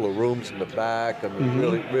got a couple of rooms in the back. I mean,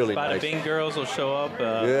 Mm-hmm. really Bada nice. Bing girls will show up.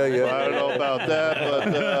 Yeah, yeah. I don't know about that,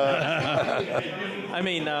 but I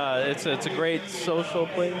mean, it's a great social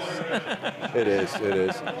place. It is.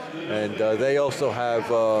 And they also have,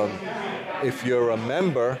 if you're a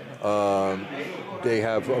member, they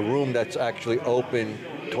have a room that's actually open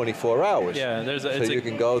 24 hours. Yeah, so it's you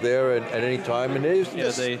can go there at any time, and there's Yeah,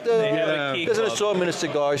 just, they have a key there's an club. assortment of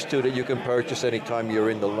cigars too that you can purchase anytime you're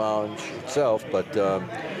in the lounge itself. But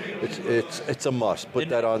it's a must. Put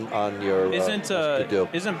that on your Isn't to do.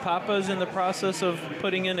 isn't Papa's in the process of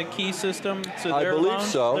putting in a key system to I their believe lounge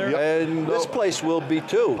so, there? and this place will be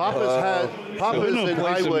too. Papa's There's Papa's no in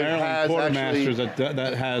place in Highwood Maryland, has Quartermasters actually.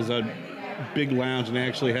 that has a big lounge, and they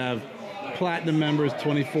actually have platinum members,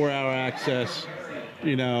 24-hour access.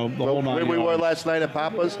 The whole nine Where we were yards. last night at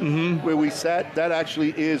Papa's, where we sat, that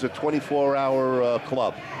actually is a 24-hour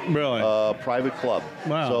club. Really? Private club.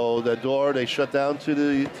 Wow. So the door they shut down to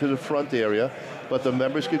the front area, but the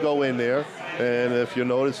members could go in there. And if you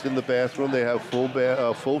notice in the bathroom, they have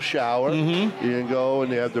full shower. You can go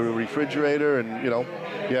and they have the refrigerator, and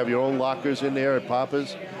you have your own lockers in there at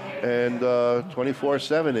Papa's. and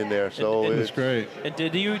 24/7 in there. So That's it's great. And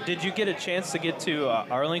did you get a chance to get to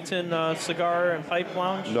Arlington Cigar and Pipe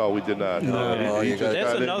Lounge? No, we did not. No, you gotta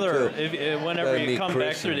That's got it another. too. Whenever Gotta you meet come back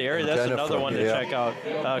Chris through the area, and that's Jennifer, another one to yeah. check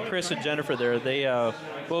out. Chris and Jennifer there. They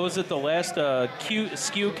what was it? The last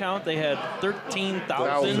SKU count they had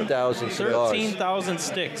 13,000 13,000 cigars. 13,000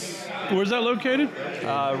 sticks. Where's that located?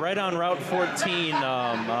 Right on Route 14 in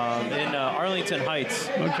Arlington Heights.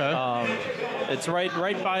 Okay. It's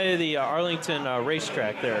right by the Arlington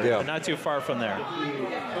racetrack there. Yeah. Not too far from there.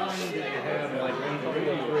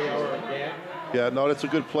 Yeah, no, that's a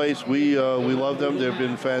good place. We love them. They've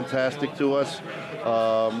been fantastic to us.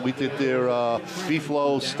 We did their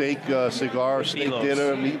beefalo steak cigar steak Belos.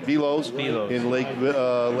 dinner, Belos, Belos. in Lake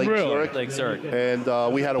Really? Zurich. Lake Zurich.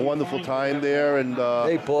 And we had a wonderful time there. And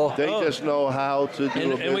Hey, Paul. they Oh. just know how to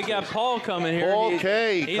do And we got Paul coming here. Paul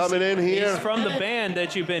K. He's- coming in here. He's from the band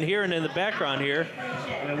that you've been hearing in the background here.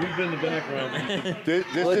 And we've been in the background. This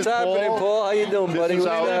What's is happening, Paul? How you doing, This buddy? is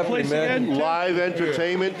What's our happening, place man? again? live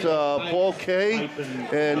entertainment. Paul K.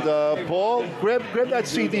 And Paul, grab that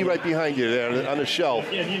CD right behind you there on the shelf,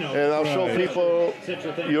 and I'll show people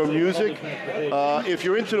your music. If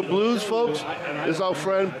you're into the blues, folks, this is our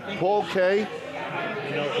friend Paul K.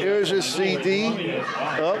 Here's his CD.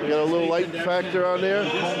 Oh, got a little light factor on there.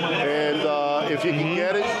 And if you can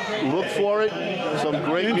get it, look for it. Some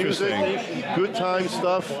great music, good time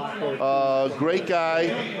stuff. Great guy.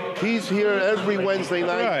 He's here every Wednesday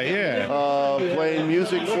night. Right, yeah. Playing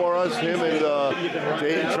music for us. Him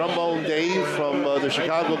and Trombone Dave from the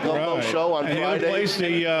Chicago Gumbo Right. Show on And the other Friday. place,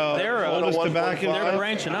 the They're oldest 101.5. tobacco. They're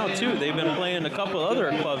branching out too. They've been playing a couple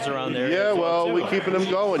other clubs around there. Yeah, as well, too. we're keeping them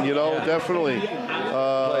going, definitely.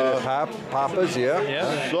 Played at Papa's, yeah?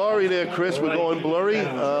 Yeah. Sorry there, Chris. We're going blurry.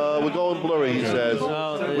 We're going blurry, he says.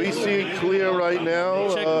 Well, We see it clear right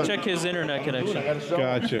now. Check his internet connection.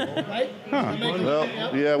 Gotcha. Huh.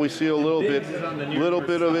 Well, yeah, we see a little bit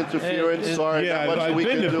of interference. Hey, Sorry, yeah, not much that I've we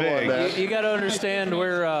been can to do on Big. that. You got to understand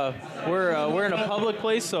we're in a public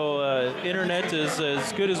place, so internet is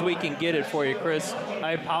as good as we can get it for you, Chris.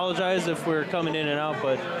 I apologize if we're coming in and out,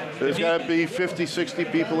 but There's if you- got to be 50, 60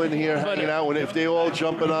 people in here hanging out. And if they're all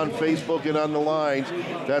jumping on Facebook and on the lines,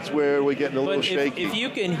 that's where we're getting a little But shaky. if you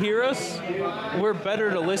can hear us, we're better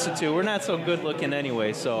to listen to. We're not so good looking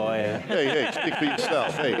anyway, so Hey, speak for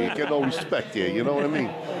yourself. Hey, you get no respect here. You know what I mean?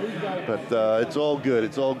 But it's all good.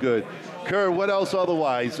 It's all good. Kurt, what else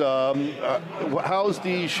otherwise? How's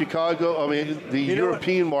the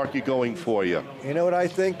European market going for you? You know what I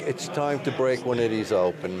think? It's time to break one of these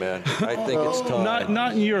open, man. I think it's time.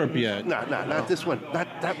 Not in Europe yet. Not this one. Not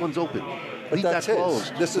that one's open. But Leave that's that his.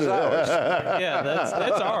 closed. This is ours. yeah, that's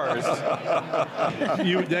ours.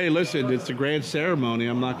 Hey, listen, it's a grand ceremony.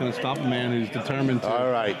 I'm not going to stop a man who's determined to.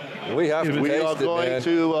 All right. We have to We taste are it, going man.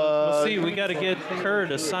 to. See, we got to get Kerr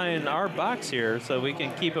to sign our box here so we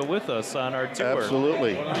can keep it with us on our tour.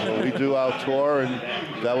 Absolutely. When we do our tour,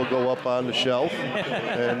 and that will go up on the shelf.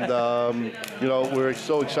 And, we're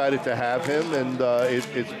so excited to have him, and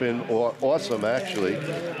it's been awesome, actually.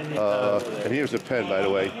 And here's a pen, by the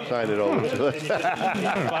way. Sign it over to us.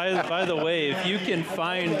 By the way, if you can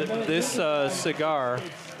find this cigar,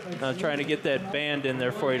 I'm trying to get that band in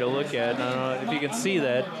there for you to look at. I don't know if you can see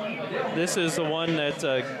that. This is the one that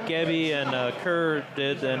Gabby and Kerr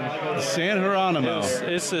did, and San Geronimo.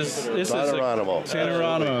 this is Geronimo. San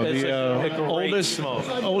Geronimo, It's a the great oldest, smoke.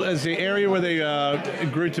 as the area where they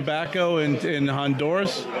grew tobacco in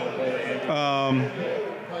Honduras.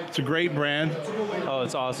 It's a great brand. Oh,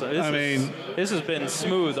 it's awesome. This has been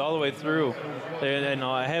smooth all the way through. And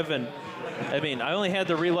I only had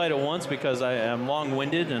to relight it once because I am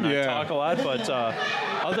long-winded and I talk a lot. But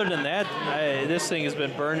other than that, this thing has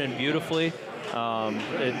been burning beautifully.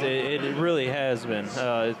 It really has been.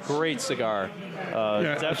 Great cigar.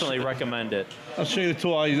 Definitely recommend it. I'll show you the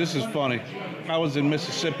tool I use. This is funny. I was in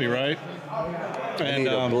Mississippi, right? I need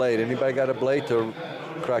a blade. Anybody got a blade to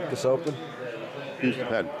crack this open? Use the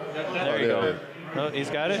pen. There you go. Oh, he's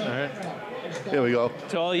got it? All right. Here we go.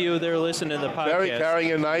 To all you that are listening to the podcast. Barry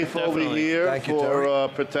carrying a knife over Definitely. here Thank you, for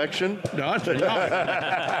protection. No, that's not.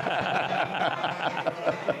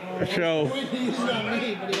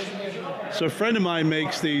 So a friend of mine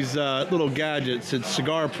makes these little gadgets. It's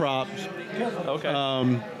cigar props. Okay.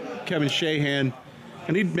 Kevin Shahan,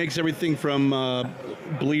 and he makes everything from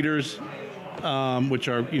bleeders, which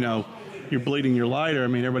are, you're bleeding your lighter. I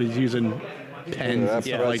mean, everybody's using pens and That's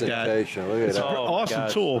stuff like that. presentation. Look at It's an that. awesome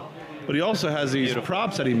gosh. tool. But he also has these Beautiful.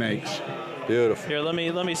 props that he makes. Beautiful. Here, let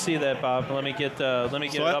me see that, Bob. Let me get So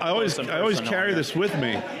it up I always close and carry personal this with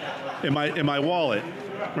me in my wallet.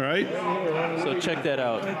 right? So check that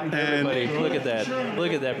out, everybody. Look at that.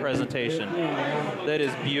 Look at that presentation. That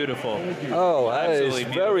is beautiful. Oh, that is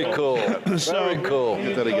Absolutely very cool. Very cool.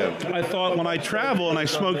 Get that again. I thought when I travel and I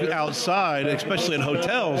smoke outside, especially in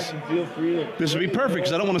hotels, this would be perfect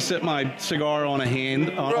because I don't want to sit my cigar on a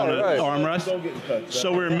hand, on an Right. armrest.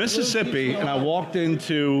 So we're in Mississippi,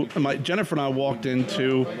 and Jennifer and I walked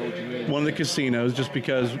into one of the casinos just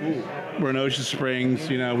because we're in Ocean Springs.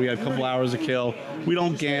 You know, we had a couple hours to kill. We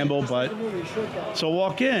don't gamble, but so I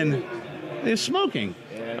walk in, they're smoking.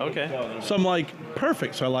 Okay. So I'm like,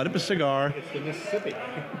 perfect. So I light up a cigar,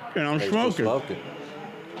 and I'm smoking.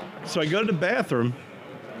 So I go to the bathroom,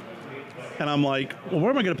 and I'm like, well,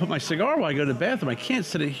 where am I going to put my cigar while I go to the bathroom? I can't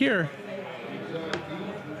sit it here.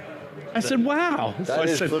 I said, wow. That So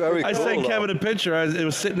is very I cool, sent though. Kevin a picture. It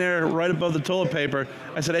was sitting there right above the toilet paper.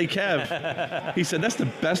 I said, hey, Kev. He said, that's the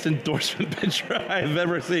best endorsement picture I've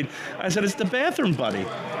ever seen. I said, it's the bathroom buddy.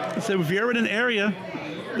 I said, if you're in an area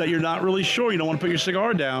that you're not really sure, you don't want to put your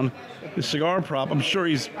cigar down, the cigar prop, I'm sure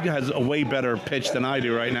he has a way better pitch than I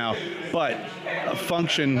do right now. But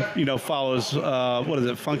function, follows,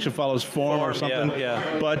 function follows form or something. Yeah.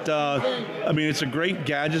 But, I mean, it's a great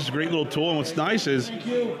gadget, it's a great little tool. And what's nice is,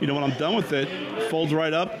 when I'm done with it, folds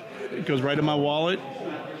right up, it goes right in my wallet,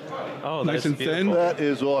 Oh, nice that's and beautiful. thin. That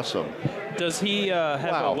is awesome. Does he have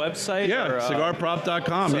Wow. a website? Yeah, or,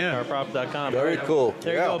 cigarprop.com, yeah. Cigarprop.com. Very cool.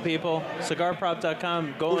 There Yeah. you go, people.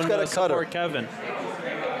 Cigarprop.com. Go Who's and got a cutter? support Kevin.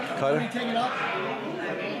 Cutter?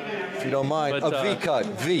 If you don't mind. But, A V cut.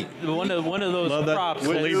 V. One of those Love that props.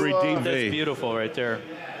 Colibri you, DV. That's beautiful right there.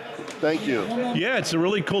 Thank you. Yeah, it's a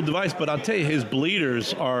really cool device, but I'll tell you, his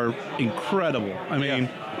bleeders are incredible. I mean,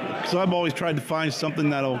 so I've always tried to find something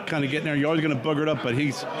that'll kind of get in there. You're always going to booger it up, but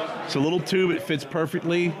it's a little tube. It fits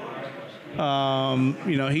perfectly.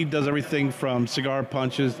 He does everything from cigar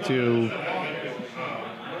punches to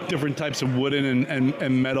different types of wooden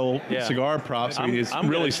and metal Yeah. cigar props. I mean, it's I'm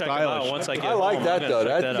really gonna check 'em out stylish. once I get I like home. that, I'm though. gonna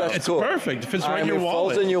check that out. It's cool. perfect. It fits right I in mean, your it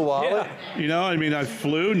folds wallet. in your wallet. I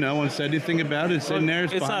flew. No one said anything about it. It's in there.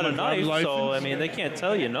 It's behind not a my driver's knife, so license. they can't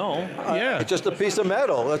tell you no. Yeah. It's just a piece of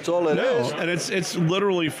metal. That's all it is. No, and it's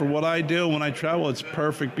literally for what I do when I travel. It's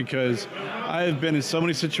perfect because I have been in so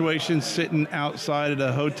many situations sitting outside at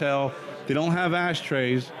a hotel. They don't have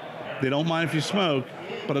ashtrays. They don't mind if you smoke,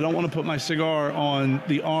 but I don't want to put my cigar on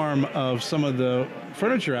the arm of some of the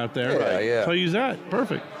furniture out there. Yeah, yeah. So I use that.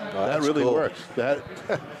 Perfect. Oh, That that's really cool. works.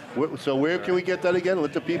 So where can we get that again?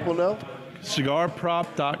 Let the people know.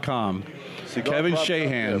 Cigarprop.com. Kevin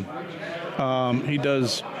Cigarprop.com. Shahan. He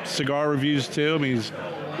does cigar reviews too. I mean, he's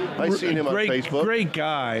I've seen him on Facebook. Great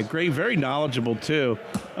guy, very knowledgeable too,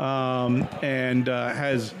 and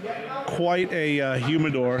has quite a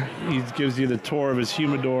humidor. He gives you the tour of his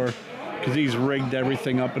humidor because he's rigged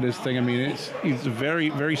everything up in his thing. I mean, he's a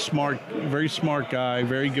very smart guy,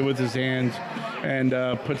 very good with his hands, and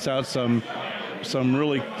puts out some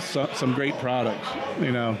great products.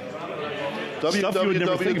 Stuff you would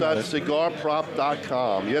never think about it.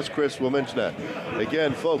 www.cigarprop.com. Yes, Chris, we'll mention that.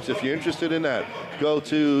 Again, folks, if you're interested in that, go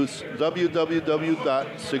to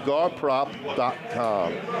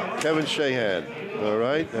www.cigarprop.com. Kevin Shahan. All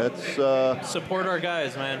right, that's Support our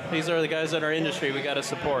guys, man. These are the guys in our industry we got to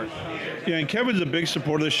support. Yeah, and Kevin's a big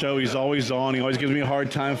supporter of the show. He's always on. He always gives me a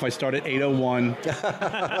hard time if I start at 8:01.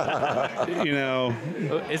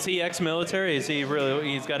 Is he ex-military? Is he really?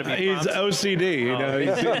 He's got to be. He's prompt? OCD.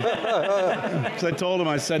 So I told him,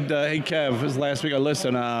 I said, hey, Kev, this was last week.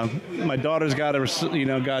 Listen, my daughter's got a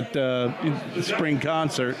spring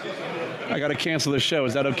concert. I got to cancel the show.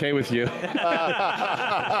 Is that okay with you?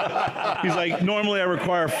 He's like, normally I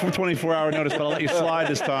require a 24-hour notice, but I'll let you slide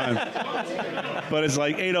this time. But it's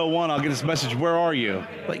like 8:01. I'll get this message. Where are you?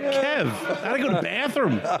 Like, Kev, I gotta go to the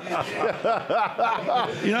bathroom.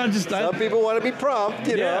 Some people want to be prompt.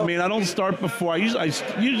 You know. I mean, I don't start before.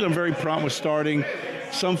 Usually I'm very prompt with starting.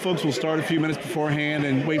 Some folks will start a few minutes beforehand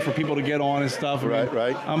and wait for people to get on and stuff.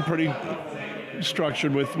 Right. I'm pretty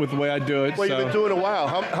structured with the way I do it. well, you've been doing it a while.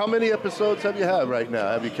 How many episodes have you had right now?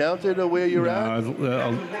 Have you counted or where you're at?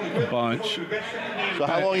 a bunch. So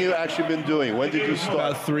how long have you actually been doing? When did you start?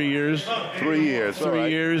 About 3 years. 3 years. all 3 right.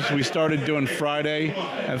 years. We started doing Friday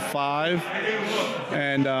at 5,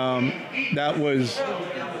 and that was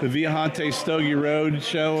the Viajante Stogie Road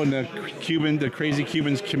show and the Crazy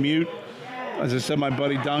Cubans commute. As I said, my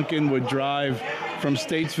buddy Duncan would drive from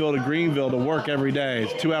Statesville to Greenville to work every day.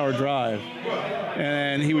 It's a 2-hour drive.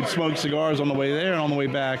 And he would smoke cigars on the way there and on the way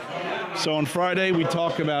back. So on Friday, we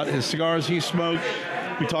talk about his cigars he smoked.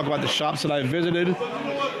 We talk about the shops that I visited.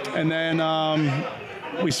 And then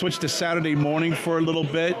we switched to Saturday morning for a little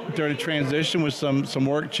bit during the transition with some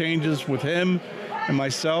work changes with him. and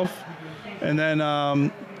myself. And then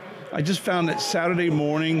I just found that Saturday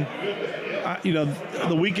morning,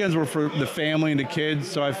 the weekends were for the family and the kids,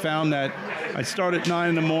 so I found that I start at 9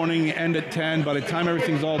 in the morning, end at 10. By the time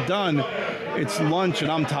everything's all done, it's lunch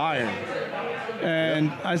and I'm tired.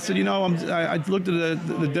 And I said, I looked at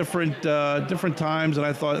the different times, and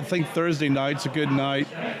I think Thursday night's a good night,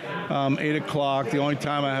 8 o'clock. The only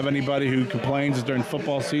time I have anybody who complains is during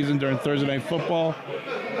football season, during Thursday night football.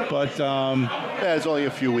 But it's only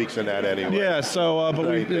a few weeks in that anyway. Yeah. So, but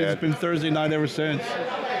it's been Thursday night ever since.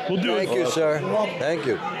 We'll do. Thank you, sir. Thank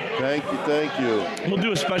you. Thank you. We'll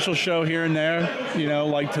do a special show here and there,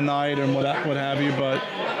 like tonight and what have you. But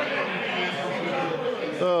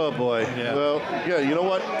oh boy. Yeah. Well, yeah. You know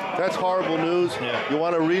what? That's horrible news. Yeah. You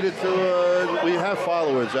want to read it to? We have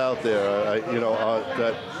followers out there,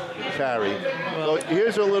 that carry. So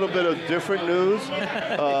here's a little bit of different news.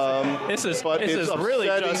 This is it's really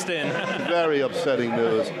upsetting, just in. Very upsetting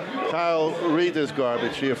news. Kyle, read this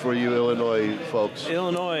garbage here for you Illinois folks.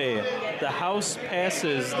 Illinois, the House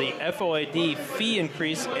passes the FOID fee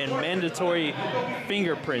increase and mandatory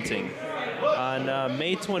fingerprinting. On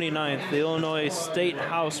May 29th, the Illinois State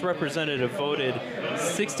House Representative voted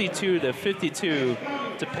 62 to 52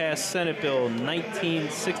 to pass Senate Bill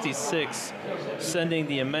 1966, sending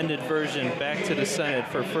the amended version back to the Senate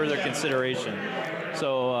for further consideration.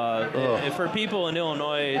 So for people in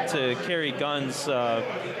Illinois to carry guns,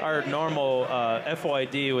 our normal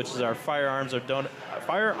FOID, which is our firearms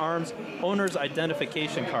owner's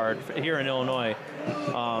identification card here in Illinois,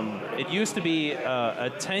 it used to be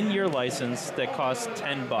a 10-year license that cost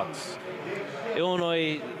 $10.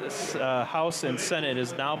 Illinois House and Senate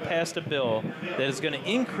has now passed a bill that is going to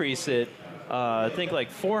increase it, I think like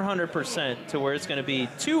 400% to where it's going to be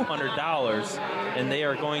 $200, and they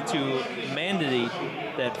are going to mandate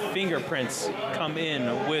that fingerprints come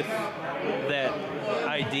in with that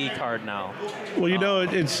ID card now. Well,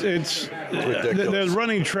 it's there's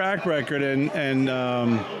running track record, and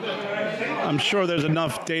I'm sure there's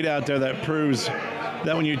enough data out there that proves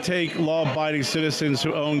that when you take law-abiding citizens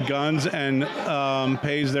who own guns and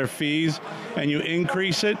pays their fees, and you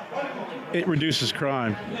increase it, it reduces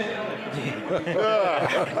crime.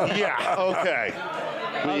 Yeah. Okay.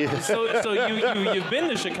 So you've been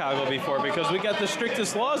to Chicago before, because we got the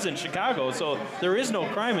strictest laws in Chicago, so there is no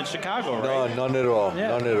crime in Chicago, right? No, none at all.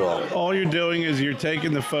 Yeah. None at all. All you're doing is you're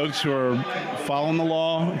taking the folks who are following the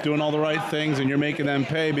law, doing all the right things, and you're making them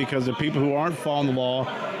pay, because the people who aren't following the law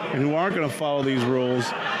and who aren't going to follow these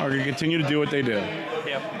rules are going to continue to do what they do.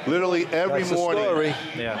 Yep. Literally every That's the morning. story.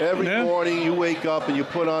 Yeah. Every morning you wake up and you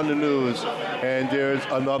put on the news, and there's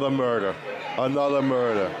another murder. Another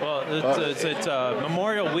murder. Well, it's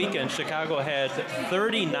Memorial Weekend. Chicago had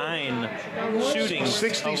 39 shootings.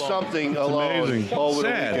 60-something alone Amazing. over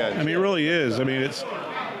Sad. the weekend. I mean, it really is. I mean, it's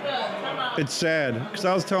sad. Because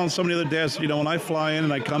I was telling somebody the other day, I said, when I fly in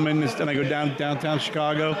and I come in and I go downtown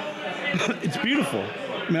Chicago, it's beautiful.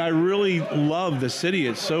 I mean, I really love the city.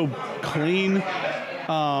 It's so clean.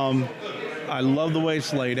 I love the way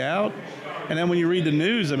it's laid out. And then when you read the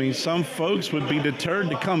news, I mean, some folks would be deterred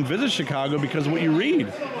to come visit Chicago because of what you read.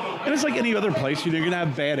 And it's like any other place. You're going to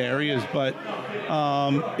have bad areas, but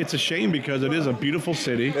it's a shame because it is a beautiful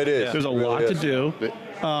city. It is. There's a lot to do.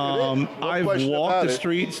 I've walked the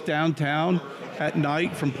streets downtown at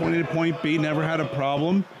night from point A to point B, never had a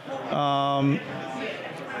problem.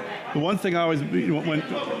 The one thing I always,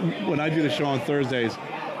 when I do the show on Thursdays,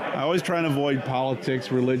 I always try and avoid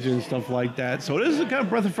politics, religion, stuff like that. So it is a kind of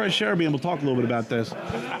breath of fresh air being able to talk a little bit about this.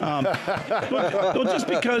 But just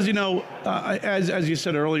because, as you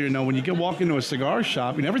said earlier, when you walk into a cigar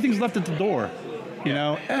shop, everything's left at the door.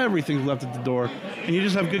 Everything's left at the door. And you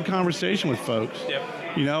just have good conversation with folks. Yep.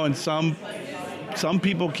 And some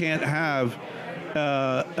people can't have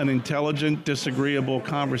an intelligent, disagreeable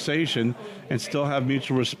conversation and still have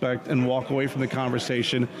mutual respect and walk away from the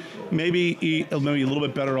conversation, maybe a little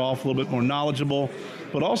bit better off, a little bit more knowledgeable,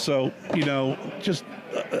 but also, just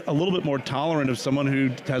a little bit more tolerant of someone who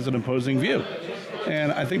has an opposing view.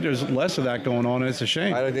 And I think there's less of that going on, and it's a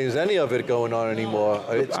shame. I don't think there's any of it going on anymore.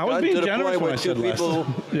 It's I was gotten being to the generous point when where I said two less. people,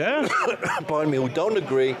 Yeah. pardon me, who don't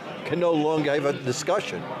agree can no longer have a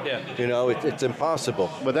discussion. Yeah. It's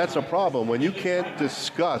impossible. But that's a problem. When you can't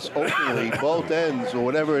discuss openly both ends or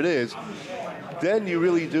whatever it is, then you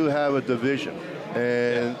really do have a division.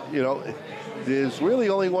 And, there's really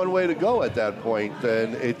only one way to go at that point,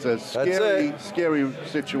 and it's a scary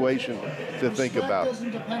situation to think about.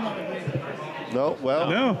 No, well,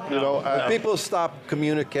 No. If people stop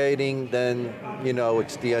communicating, then,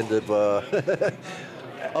 it's the end of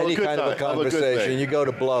any good kind of a time, of a good conversation. thing. You go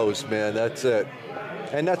to blows, man. That's it.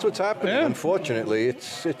 And that's what's happening. Yeah. Unfortunately,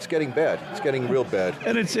 it's getting bad. It's getting real bad.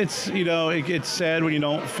 And it's you know, it gets sad when you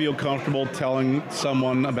don't feel comfortable telling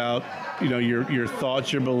someone about, you know, your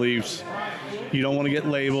thoughts, your beliefs. You don't want to get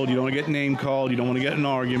labeled. You don't want to get name called. You don't want to get in an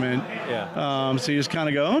argument. Yeah. So you just kind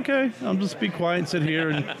of go, okay, I'll just be quiet and sit here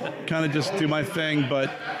and kind of just do my thing.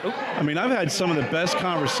 But, I mean, I've had some of the best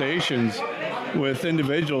conversations with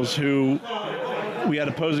individuals who we had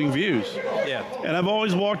opposing views. Yeah. And I've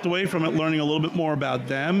always walked away from it learning a little bit more about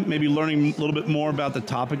them, maybe learning a little bit more about the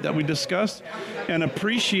topic that we discussed, and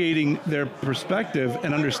appreciating their perspective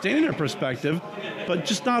and understanding their perspective, but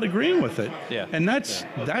just not agreeing with it. Yeah. And that's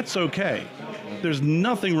okay. There's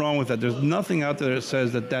nothing wrong with that. There's nothing out there that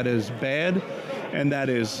says that that is bad and that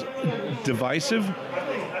is divisive.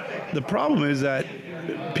 The problem is that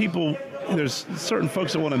there's certain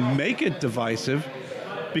folks that want to make it divisive,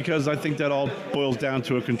 because I think that all boils down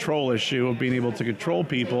to a control issue of being able to control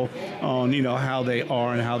people on, you know, how they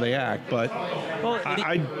are and how they act. But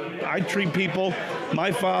I treat people,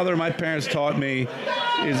 my parents taught me,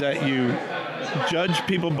 is that you judge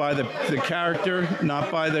people by the character, not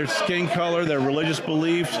by their skin color, their religious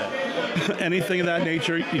beliefs, anything of that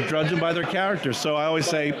nature. You judge them by their character. So I always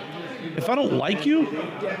say, if I don't like you,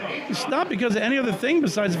 it's not because of any other thing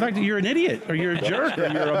besides the fact that you're an idiot or you're a jerk or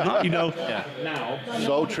you're, you know.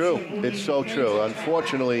 So true. It's so true.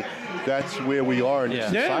 Unfortunately, that's where we are in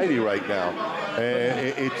society right now.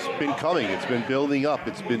 And it's been coming. It's been building up.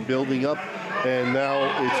 It's been building up. And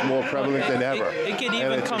now it's more prevalent than ever. It could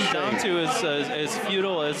even come down to as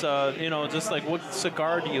futile as, you know, just like what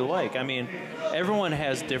cigar do you like? I mean, everyone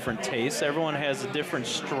has different tastes. Everyone has a different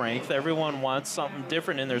strength. Everyone wants something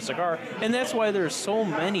different in their cigar. And that's why there's so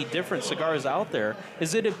many different cigars out there,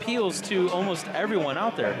 is it appeals to almost everyone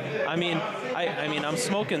out there. I mean, I'm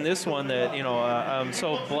smoking this one that, you know, I'm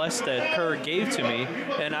so blessed that Kerr gave to me.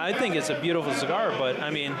 And I think it's a beautiful cigar. But,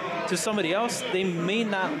 I mean, to somebody else, they may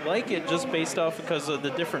not like it just based off because of the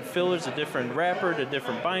different fillers, the different wrapper, the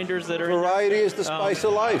different binders that are Variety is the spice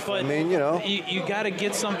of life. But I mean, you know. You got to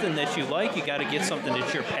get something that you like. You got to get something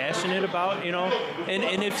that you're passionate about, you know.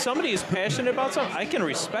 And if somebody is passionate about something, I can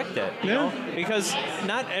respect that, you know, because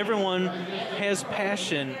not everyone has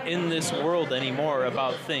passion in this world anymore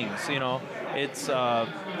about things, you know. It's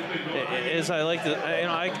as I like to, you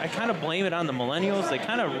know, I kind of blame it on the millennials. They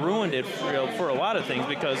kind of ruined it for a lot of things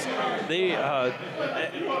because they,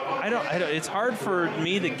 I don't. It's hard for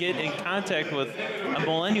me to get in contact with a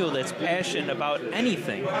millennial that's passionate about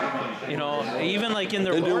anything. You know, even like in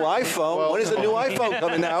their The new work. iPhone. When is the new iPhone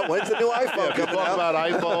coming out? When's the new iPhone If you coming talk out? about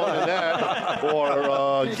iPhone and that,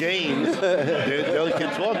 or games, they can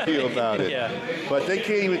talk to you about it. Yeah. But they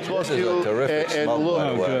can't even talk This to is a you terrific and smoke,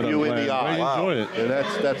 look by the way. you in the Wow. eye. I enjoyed it. And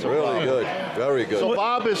that's a Really problem. good. Very good. So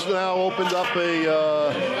Bob has now opened up a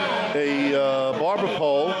barber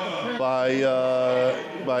pole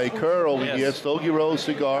by Kerr over Yes. here, Stogie Rose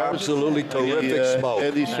Cigars. Absolutely terrific smoke.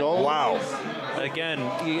 Edition. Wow. Again,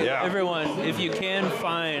 everyone, if you can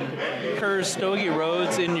find Kerr's Stogie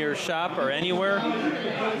Roads in your shop or anywhere,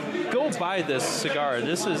 go buy this cigar.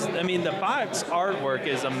 This is, I mean, the box artwork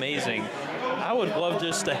is amazing. I would love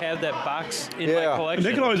just to have that box in my collection.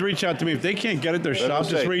 They can always reach out to me if they can't get it at their shop.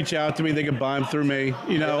 Just reach out to me. They can buy them through me.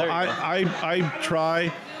 You know, there you I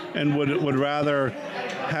try and would rather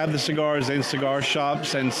have the cigars in cigar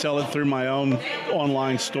shops and sell it through my own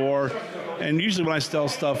online store. And usually when I sell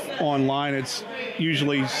stuff online, it's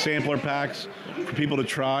usually sampler packs for people to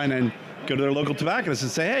try and then go to their local tobacconist and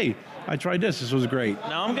say, hey, I tried this. This was great.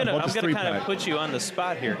 Now I'm gonna kind of 3-pack. put you on the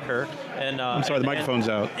spot here, Kerr. And I'm sorry, the microphone's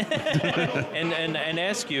out. and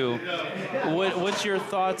ask you, what's your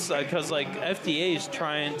thoughts? Because like FDA is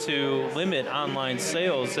trying to limit online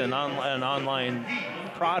sales and online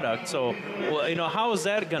product. So, well, you know, how is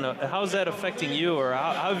that affecting you, or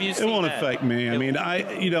how have you seen It won't that? affect me. I mean,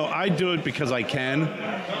 I do it because I can,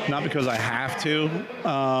 not because I have to.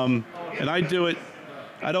 And I do it.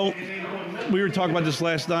 I don't. We were talking about this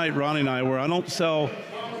last night, Ronnie and I, where I don't sell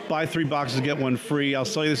buy 3 boxes get 1 free. I'll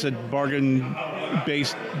sell you this at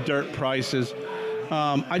bargain-based dirt prices.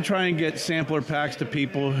 I try and get sampler packs to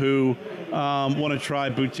people who want to try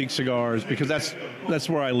boutique cigars because that's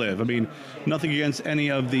where I live. I mean, nothing against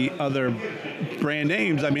any of the other brand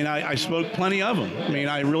names. I mean, I smoke plenty of them. I mean,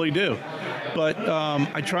 I really do. But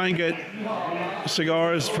I try and get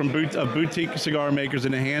cigars from boutique cigar makers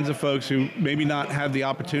in the hands of folks who maybe not have the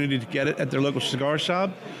opportunity to get it at their local cigar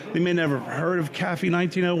shop. They may never have heard of Cafe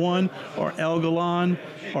 1901 or El Galan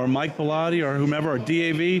or Mike Bellotti or whomever or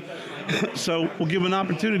DAV. So we'll give them an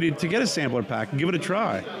opportunity to get a sampler pack and give it a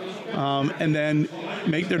try, and then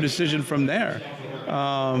make their decision from there.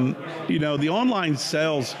 You know, the online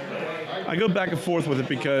sales, I go back and forth with it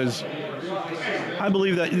because I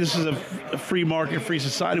believe that this is a free market, free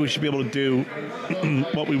society. We should be able to do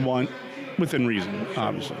what we want within reason,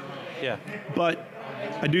 obviously. Yeah. But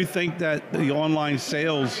I do think that the online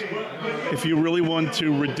sales, if you really want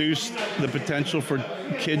to reduce the potential for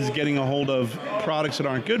kids getting a hold of products that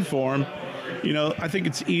aren't good for them, you know, I think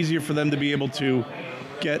it's easier for them to be able to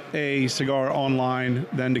get a cigar online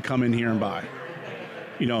than to come in here and buy,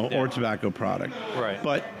 you know, or a tobacco product. Right.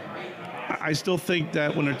 But I still think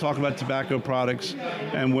that when they're talking about tobacco products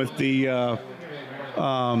and with the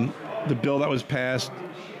bill that was passed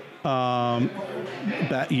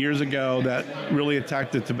that years ago that really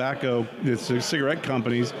attacked the cigarette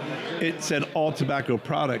companies, it said all tobacco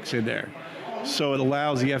products in there. So it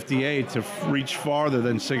allows the FDA to reach farther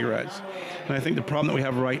than cigarettes. And I think the problem that we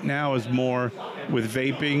have right now is more with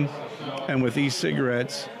vaping and with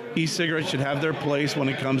e-cigarettes. E-cigarettes should have their place when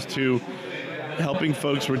it comes to helping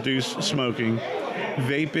folks reduce smoking.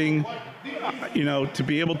 Vaping, you know, to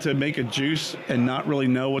be able to make a juice and not really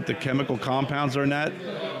know what the chemical compounds are in that,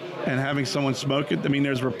 and having someone smoke it. I mean,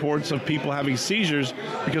 there's reports of people having seizures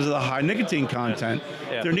because of the high nicotine content.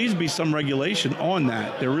 Yeah. There needs to be some regulation on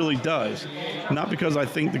that. There really does. Not because I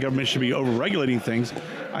think the government should be over-regulating things.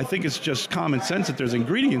 I think it's just common sense that there's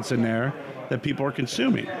ingredients in there that people are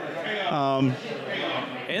consuming.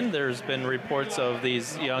 And there's been reports of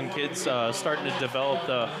these young kids starting to develop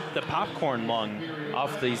the popcorn lung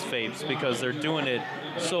off these vapes because they're doing it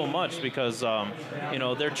so much because, you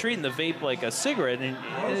know, they're treating the vape like a cigarette. And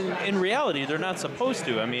in reality, they're not supposed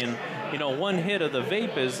to. I mean, you know, one hit of the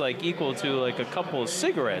vape is like equal to like a couple of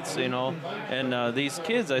cigarettes, you know. And these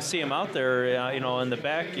kids, I see them out there, you know, in the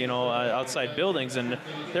back, you know, outside buildings, and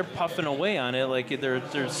they're puffing away on it like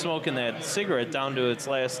they're smoking that cigarette down to its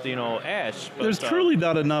last, you know, ash. But, there's truly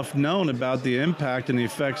not enough known about the impact and the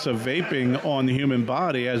effects of vaping on the human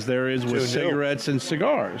body as there is with cigarettes and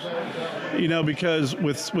cigars. You know, because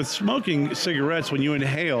with smoking cigarettes, when you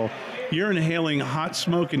inhale, you're inhaling hot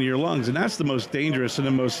smoke into your lungs, and that's the most dangerous and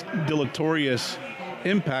the most deleterious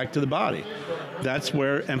impact to the body. That's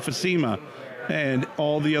where emphysema and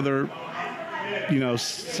all the other, you know,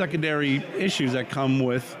 secondary issues that come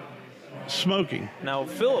with smoking. Now,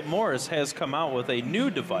 Philip Morris has come out with a new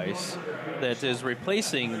device that is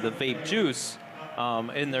replacing the vape juice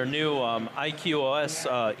in their new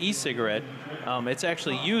IQOS e-cigarette. It's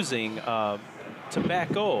actually using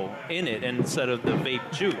tobacco in it instead of the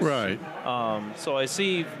vape juice. Right. So I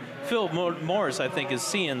see Philip Morris, I think, is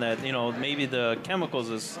seeing that, you know, maybe the chemicals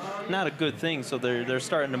is not a good thing, so they're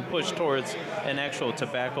starting to push towards an actual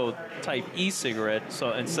tobacco type e-cigarette.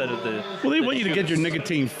 So instead of the they want you to get your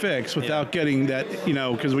nicotine fix without getting that, you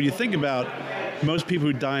know, because when you think about most people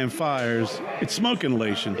who die in fires, it's smoke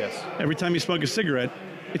inhalation. Yes. Every time you smoke a cigarette,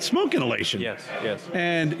 it's smoke inhalation. Yes. Yes.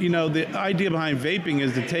 And you know, the idea behind vaping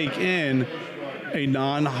is to take in a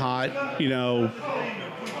non-hot, you know,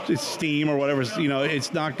 steam or whatever, you know,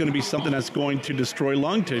 it's not going to be something that's going to destroy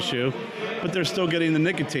lung tissue, but they're still getting the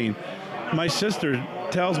nicotine. My sister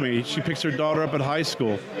tells me she picks her daughter up at high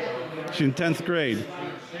school. She's in 10th grade.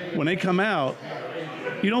 When they come out,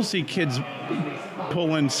 you don't see kids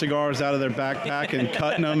pulling cigars out of their backpack and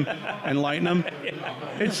cutting them and lighting them.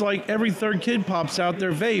 It's like every third kid pops out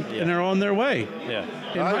their vape and they're on their way. Yeah.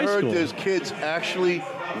 I heard there's kids actually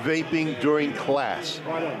vaping during class,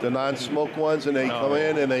 the non-smoke ones, and they come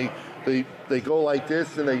in and they go like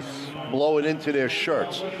this and they blow it into their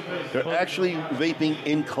shirts. They're actually vaping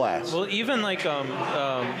in class. Well, even like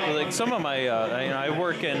some of my, you know, I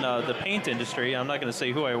work in the paint industry. I'm not going to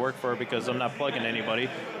say who I work for because I'm not plugging anybody,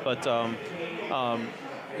 but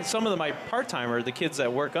some of my part-timer, the kids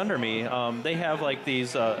that work under me, they have like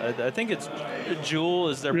these, I think it's Juul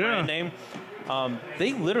is their brand name.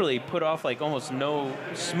 They literally put off like almost no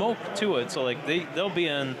smoke to it. So like they'll be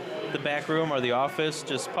in the back room or the office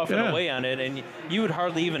just puffing away on it, and you would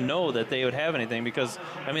hardly even know that they would have anything because,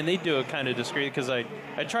 I mean, they do it kind of discreet because I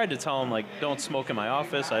tried to tell them, like, don't smoke in my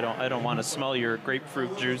office. I don't want to smell your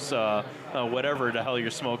grapefruit juice, whatever the hell you're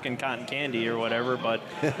smoking, cotton candy or whatever. But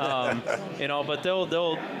you know, but they'll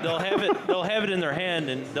have it in their hand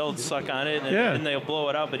and they'll suck on it and they'll blow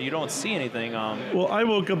it out, but you don't see anything. Well, I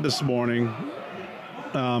woke up this morning,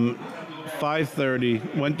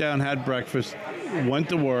 5:30, went down, had breakfast, went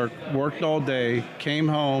to work, worked all day, came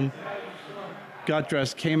home, got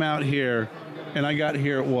dressed, came out here, and I got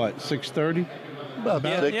here at what, 6:30? About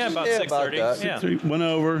 6. Yeah, about 6:30. Yeah. Went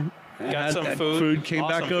over, Got some food. Came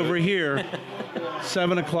Awesome back over food. here,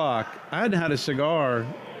 7 o'clock. I hadn't had a cigar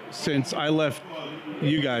since I left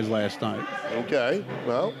you guys last night. Okay,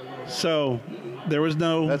 well. So There was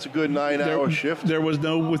no. That's a good 9-hour shift. There was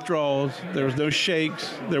no withdrawals. There was no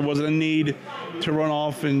shakes. There wasn't a need to run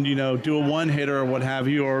off and do a one hitter or what have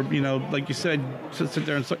you, or like you said, sit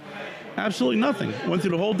there and absolutely nothing. Went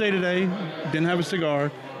through the whole day today. Didn't have a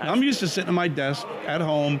cigar. I'm used to sitting at my desk at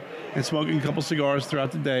home and smoking a couple cigars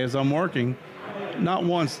throughout the day as I'm working. Not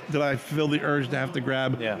once did I feel the urge to have to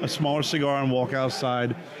grab a smaller cigar and walk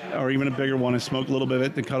outside, or even a bigger one and smoke a little bit of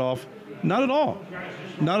it to cut off. Not at all.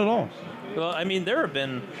 Not at all. Well, I mean, there have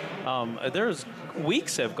been, there's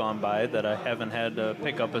weeks have gone by that I haven't had to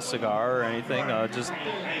pick up a cigar or anything, just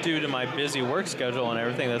due to my busy work schedule and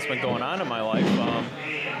everything that's been going on in my life.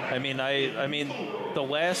 I mean, the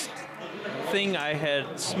last thing I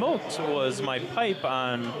had smoked was my pipe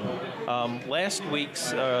on last week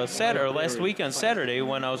on Saturday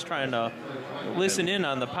when I was trying to listen in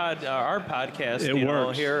on the our podcast.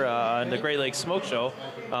 Here on the Great Lakes Smoke Show.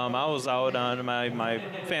 I was out on my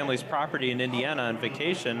family's property in Indiana on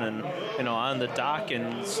vacation, and on the dock,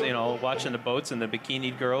 and watching the boats and the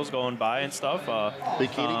bikini girls going by and stuff.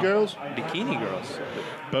 Bikini girls? Bikini girls.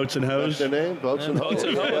 Boats and hose. That's their name? Boats and hose. Boats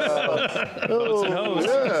and hose. Yeah. Boats and hose.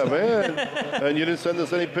 Yeah, man. And you didn't send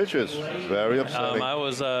us any pictures. Very upsetting. I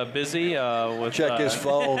was busy with. Check his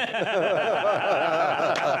phone.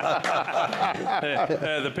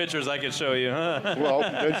 The pictures I could show you. Well,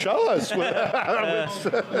 then show us.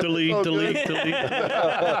 delete.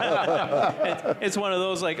 It's one of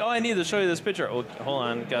those like, I need to show you this picture. Oh, hold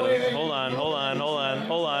on.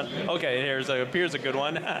 Okay, here's a good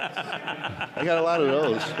one. I got a lot of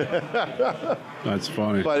those. That's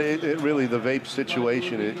funny. But it really, the vape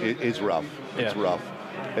situation is rough. It's rough.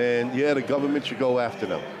 And the government should go after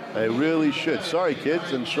them. They really should. Sorry,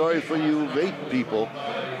 kids, and sorry for you vape people,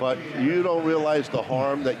 but you don't realize the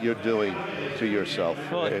harm that you're doing to yourself.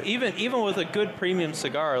 Well, even with a good premium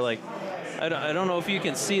cigar, like, I don't know if you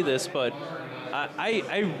can see this, but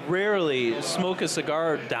I rarely smoke a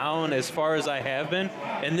cigar down as far as I have been,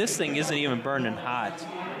 and this thing isn't even burning hot.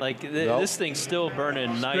 Like, this thing's still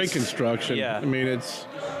burning nice. Great construction. Yeah. I mean, it's...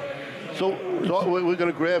 So we're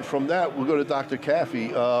going to grab from that. We'll go to Dr.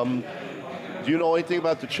 Caffey. Do you know anything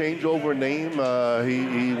about the changeover name?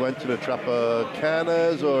 He went to the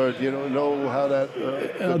Trapacanas, or do you know how that...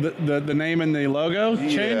 the name and the logo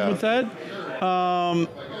changed with that?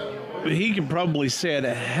 He could probably say it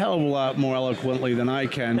a hell of a lot more eloquently than I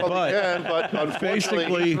can. Well, but, he can, but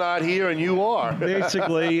unfortunately he's not here and you are.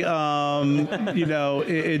 Basically,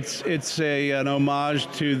 it's an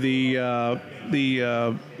homage to the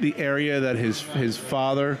area that his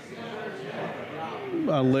father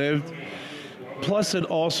lived. Plus, it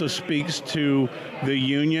also speaks to the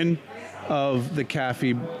union of the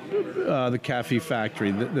Caffey factory,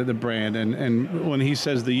 the brand. And when he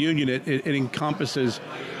says the union, it encompasses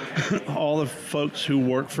all the folks who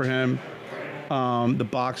work for him, the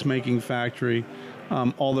box making factory,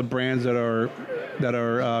 all the brands that are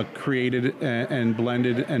created and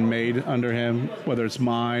blended and made under him, whether it's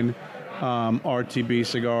mine, RTB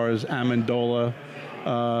Cigars, Amendola,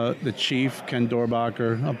 the chief, Ken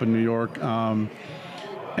Dorbacher, up in New York.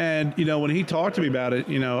 And when he talked to me about it,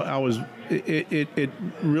 it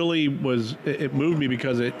really was, it moved me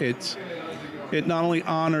because it not only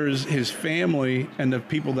honors his family and the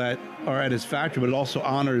people that are at his factory, but it also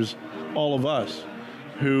honors all of us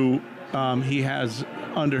who he has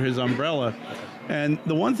under his umbrella. And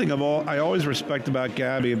the one thing I always respect about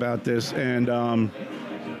Gabby about this, and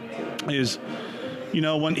is,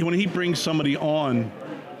 when he brings somebody on,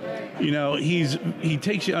 he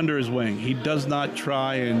takes you under his wing. He does not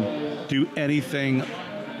try and do anything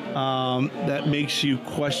that makes you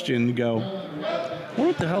question, go,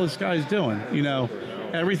 what the hell this guy's doing?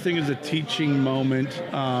 Everything is a teaching moment.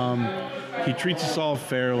 He treats us all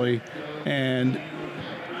fairly, and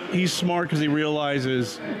he's smart because he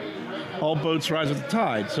realizes all boats rise with the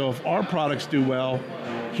tide. So if our products do well,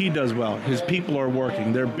 he does well. His people are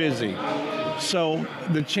working. They're busy. So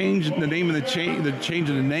the change of the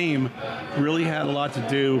name really had a lot to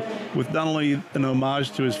do with not only an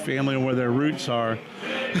homage to his family and where their roots are,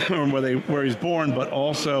 or where he's born, but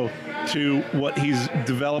also to what he's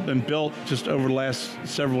developed and built just over the last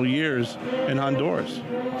several years in Honduras.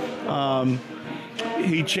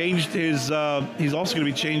 He changed his. He's also going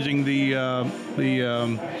to be changing the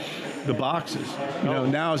boxes.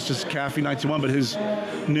 Now it's just Caffey 91, but his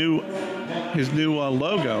new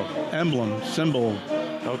logo, emblem, symbol,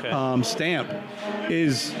 stamp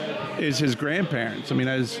is his grandparents. I mean,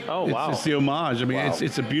 it's the homage. I mean,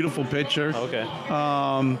 it's a beautiful picture. Okay.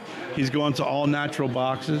 He's going to all natural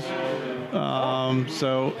boxes.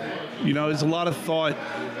 So, there's a lot of thought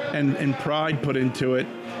and pride put into it.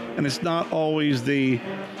 and it's not always the,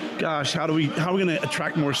 gosh, how are we going to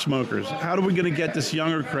attract more smokers? How are we going to get this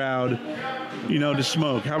younger crowd, to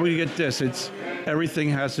smoke? How are we going to get this? It's everything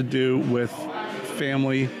has to do with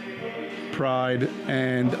family, pride,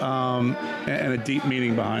 and a deep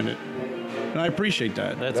meaning behind it. And I appreciate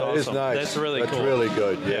that. That's That awesome. is nice. That's really That's cool. really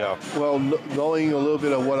good. Yeah. Well, knowing a little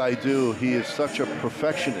bit of what I do, he is such a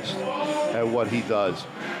perfectionist at what he does.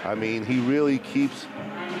 I mean, he really keeps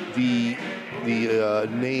the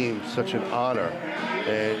name such an honor,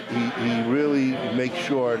 and he really makes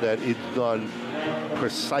sure that it's done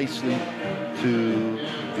precisely to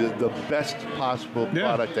the best possible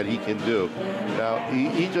product that he can do. Now,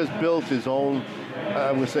 he just built his own,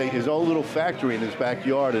 I would say, his own little factory in his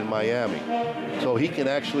backyard in Miami. So he can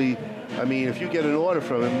actually, I mean, if you get an order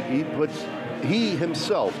from him, he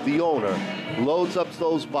himself, the owner, loads up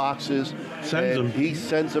those boxes, he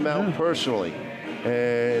sends them out personally.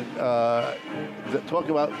 And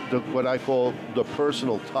talking about what I call the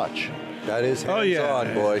personal touch. That is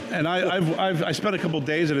hands-on, boy. And I spent a couple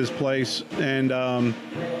days at his place, and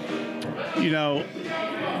you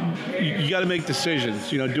got to make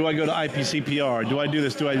decisions. Do I go to IPCPR? Do I do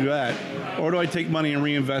this? Do I do that? Or do I take money and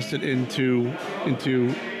reinvest it into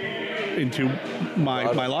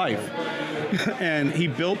my life? And he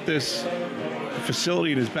built this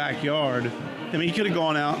facility in his backyard. I mean, he could have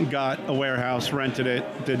gone out and got a warehouse, rented it,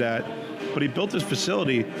 did that. But he built this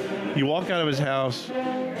facility. You walk out of his house,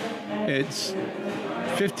 it's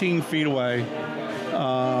 15 feet away.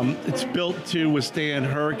 It's built to withstand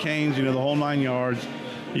hurricanes, the whole 9 yards.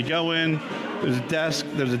 You go in, there's a desk,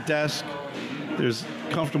 there's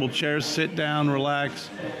comfortable chairs, sit down, relax.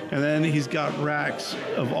 And then he's got racks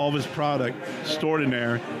of all of his product stored in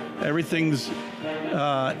there. Everything's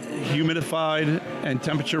humidified and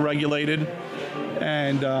temperature regulated.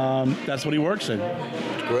 And that's what he works in.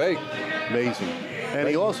 Great. Amazing. And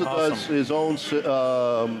he also does his own, he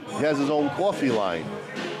has his own coffee line,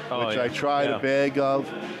 which I tried a bag of,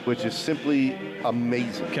 which is simply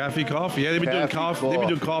amazing. Cafe coffee. Yeah, they've been doing coffee. They've been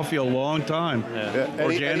doing coffee a long time. Yeah.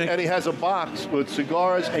 Organic. And he has a box with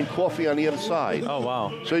cigars and coffee on the other side. Oh,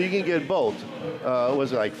 wow. So you can get both.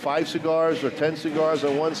 Was it like 5 cigars or 10 cigars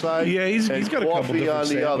on one side? Yeah, he's got a couple coffee different on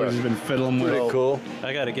the other. samplers he's been fiddling with. Pretty cool.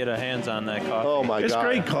 I got to get a hands on that coffee. Oh my It's God!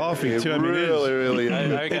 great coffee too. I mean, really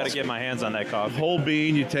is. I got to get my hands on that coffee. whole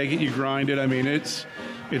bean. You take it, you grind it. I mean, it's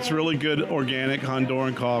really good organic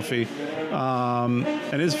Honduran coffee.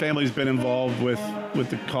 And his family's been involved with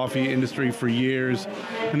the coffee industry for years.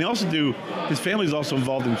 And they also his family's also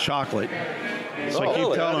involved in chocolate. So I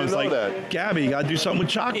keep telling him, it's like, that. Gabby, you got to do something with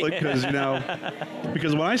chocolate because,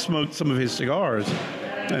 because when I smoked some of his cigars,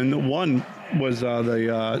 and one was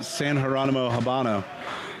the San Geronimo Habano,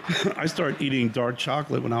 I started eating dark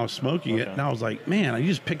chocolate when I was smoking it, and I was like, man, I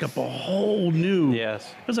just pick up a whole new. Yes.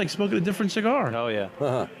 It was like smoking a different cigar. Oh, yeah.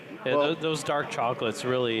 Yeah, those dark chocolates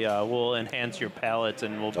really will enhance your palate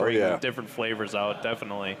and will bring different flavors out,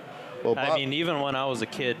 definitely. Well, I mean, even when I was a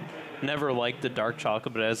kid, never liked the dark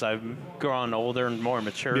chocolate, but as I've grown older and more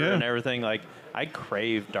mature and everything, like, I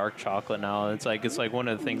crave dark chocolate now. It's like one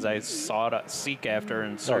of the things I seek after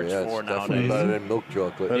and search for nowadays. Definitely better than milk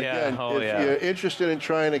chocolate. But Yeah, again, oh, if yeah. you're interested in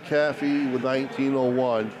trying a cafe with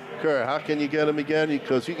 1901, Kerr, how can you get them again?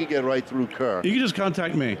 Because you can get right through Kerr. You can just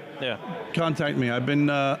contact me. Yeah. Contact me. I've been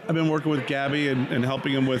working with Gabby and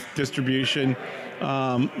helping him with distribution,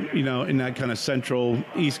 in that kind of central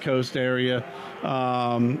East Coast area.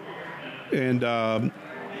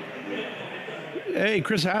 Hey,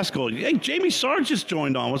 Chris Haskell. Hey, Jamie Sarge just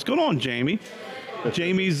joined on. What's going on, Jamie?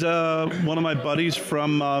 Jamie's one of my buddies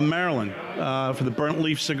from Maryland for the Burnt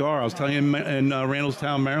Leaf Cigar. I was telling you in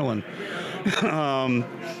Randallstown, Maryland.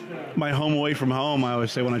 My home away from home, I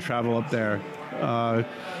always say when I travel up there. Well,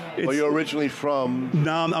 you're originally from?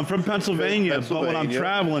 No, I'm from Pennsylvania, but when I'm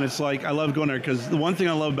traveling, it's like I love going there because the one thing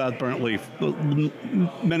I love about Burnt Leaf,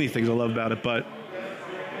 many things I love about it, but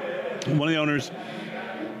one of the owners,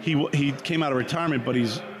 he came out of retirement, but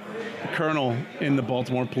he's a colonel in the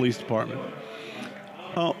Baltimore Police Department.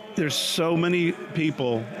 Oh, there's so many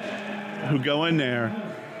people who go in there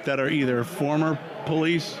that are either former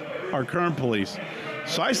police or current police.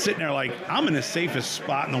 So I sit in there like, I'm in the safest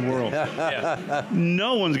spot in the world. Yeah.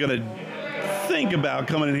 No one's going to think about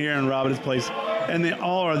coming in here and robbing this place. And they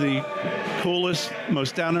all are the coolest,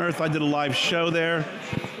 most down to earth. I did a live show there.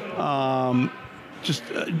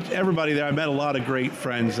 Everybody there. I met a lot of great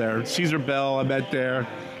friends there. Caesar Bell, I met there.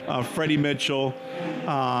 Freddie Mitchell,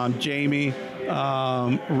 Jamie,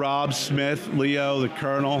 Rob Smith, Leo, the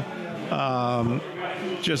Colonel.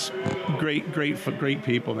 Just great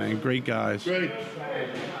people, man. Great guys. Great.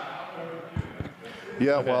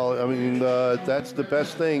 Yeah, well, I mean, that's the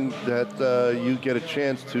best thing that you get a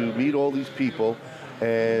chance to meet all these people,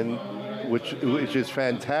 and which is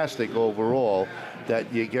fantastic overall.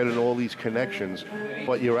 That you're getting all these connections,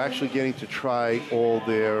 but you're actually getting to try all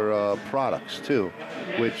their products too,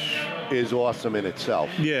 which is awesome in itself.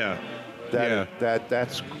 Yeah.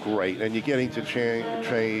 That's great, and you're getting to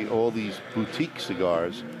try all these boutique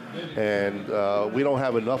cigars, and we don't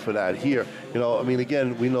have enough of that here. You know, I mean,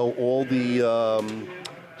 again, we know all the.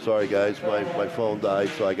 Sorry, guys, my phone died,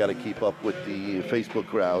 so I got to keep up with the Facebook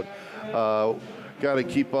crowd. Got to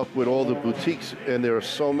keep up with all the boutiques, and there are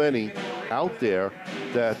so many out there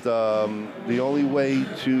that the only way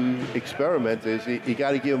to experiment is you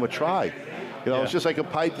got to give them a try. You know, it's just like a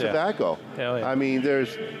pipe tobacco. Yeah. I mean,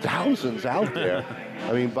 there's thousands out there.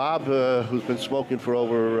 I mean, Bob, who's been smoking for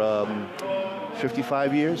over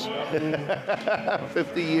 55 years,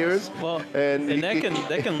 50 years. Well, and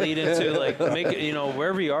that can lead into like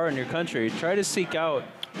wherever you are in your country, try to seek out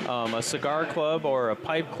a cigar club or a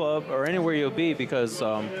pipe club or anywhere you'll be, because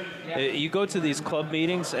you go to these club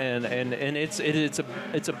meetings and it's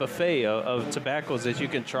a buffet of tobaccos that you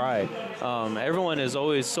can try. Everyone is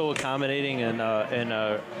always so accommodating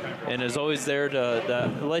and is always there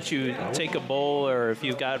to let you take a bowl, or if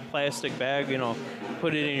you've got a plastic bag,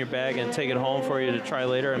 put it in your bag and take it home for you to try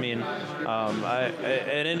later. I mean,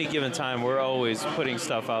 at any given time, we're always putting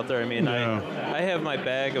stuff out there. I mean, I have my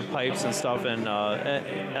bag of pipes and stuff, and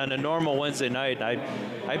on a normal Wednesday night,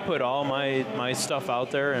 I put all my stuff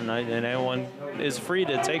out there, and everyone is free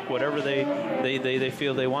to take whatever they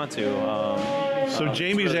feel they want to. So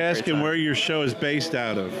Jamie's asking where your show is based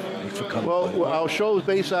out of. Well, our show is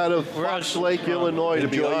based out of Fox Lake, Illinois, to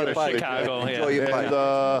be honest. Chicago, Enjoy your pipe.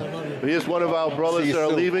 And here's one of our brothers that are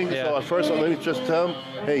leaving. Yeah. So first, let me just tell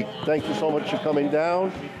him, hey, thank you so much for coming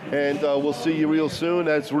down, and we'll see you real soon.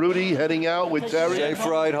 That's Rudy heading out with Terry. Safe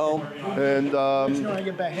ride home. And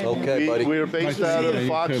Okay, buddy. we're based out of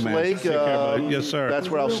Fox too, man. Lake. Take care, buddy. Yes, sir. That's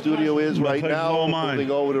where our studio is My right pleasure's now. all mine.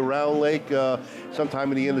 Moving over to Round Lake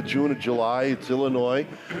sometime in the end of June or July. It's Illinois.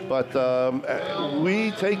 But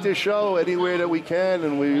we take this show anywhere that we can,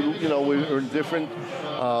 and we're in different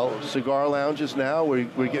cigar lounges now.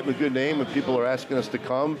 We're getting a good name, and people are asking us to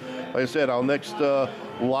come. Like I said, our next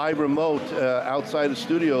live remote outside the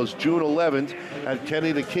studios, June 11th at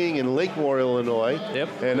Kenny the King in Lakemore, Illinois. Yep.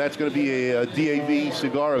 And that's going to be a DAV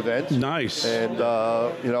cigar event. Nice. And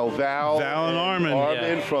Val and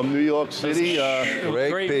Armin. from New York City,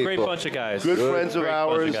 Great bunch of guys. good friends of Great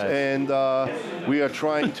bunch of ours, guys. and we are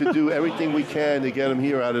trying to do everything we can to get them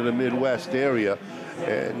here out of the Midwest area.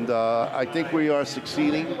 And I think we are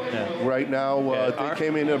succeeding right now. They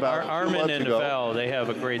came in about 2 Armin months and ago. Val, they have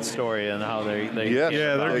a great story on how they Yes.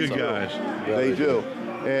 Yeah, they're They good do. guys. They do.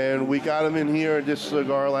 And we got them in here at this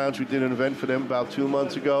cigar lounge. We did an event for them about 2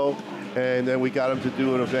 months ago. And then we got them to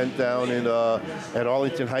do an event down in at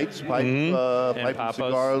Arlington Heights Pipe and Papa's.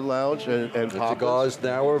 Cigar Lounge and The Papa's. cigars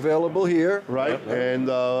now are available here. Right, and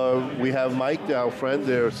we have Mike, our friend,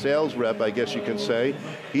 their sales rep, I guess you can say.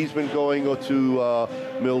 He's been going to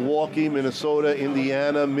Milwaukee, Minnesota,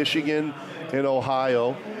 Indiana, Michigan, and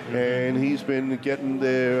Ohio, and he's been getting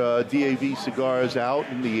their DAV cigars out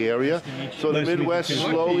in the area. So the Nice to meet Midwest, you.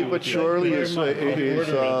 slowly but surely, is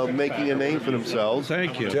making a name for themselves.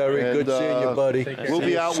 Thank you. Terry, And, good seeing you, buddy. We'll See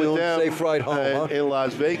be you out soon. with them Safe ride home, huh? in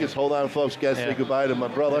Las Vegas. Hold on, folks. Guys, say goodbye to my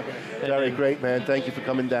brother. Terry, great man. Thank you for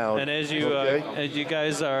coming down. And as you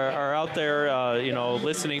guys are out there,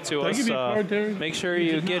 listening to Did I us, give you a card, Terry? make sure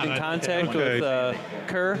you get in contact with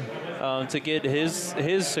Kerr to get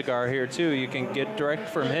his cigar here too. You can get direct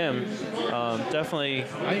from him. Definitely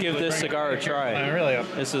give this cigar a try.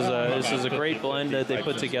 This is a great blend that they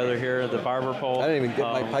put together here. The Barber Pole. I didn't even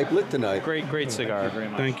get my pipe lit tonight. Great cigar.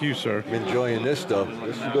 Thank you, sir. I'm enjoying this, though.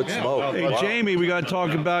 This is good smoke. Hey, Jamie, we got to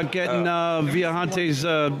talk about getting Viajante's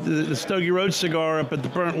the Stogie Road cigar up at the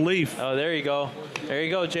Burnt Leaf. Oh, there you go. There you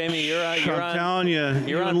go, Jamie. You're on. I'm telling you,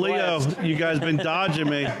 you on and Leo, blast. you guys been dodging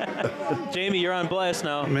me. Jamie, you're on blast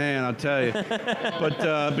now. Man, I'll tell you.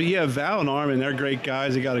 But yeah, Val and Armin, they're great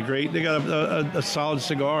guys. They got a solid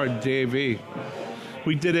cigar at DAV.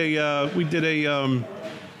 We did a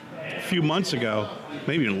few months ago,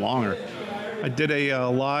 maybe even longer. I did a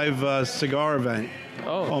live cigar event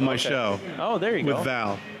on my show. Oh, there you go. With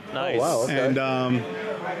Val. Nice. Oh, wow. Okay. And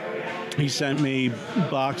he sent me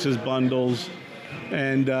boxes, bundles,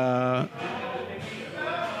 and I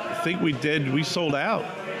think we sold out.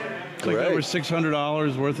 Like Great. over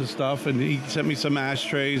 $600 worth of stuff, and he sent me some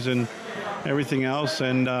ashtrays and everything else.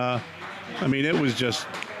 And I mean, it was just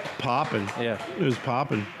popping. Yeah. It was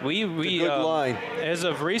popping. We good line. As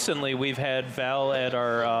of recently, we've had Val at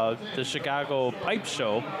our the Chicago Pipe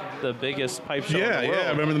Show, the biggest pipe show in the world. Yeah,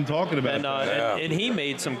 I remember them talking about And, that. and he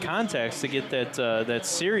made some contacts to get that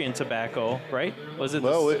Syrian tobacco, right? Was it?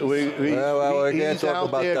 Well, we're gonna he's talk out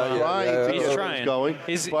about there that, yeah, trying yeah, to yeah. get He's things going.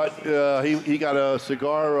 He's- But he got a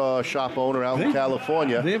cigar shop owner out in Do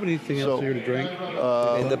California. they have anything So, else here to drink?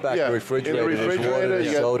 In the back, yeah, the in refrigerator, the there's refrigerator, water, you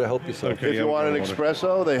there's got- soda. Help yourself. Okay. If you want an water.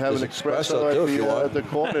 espresso, they have There's an espresso espresso, too, if you want. at the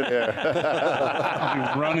corner there.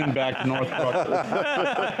 I'll be running back to Northbrook.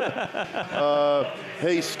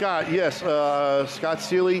 Hey, Scott, yes, Scott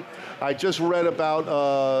Seeley. I just read about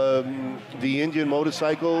the Indian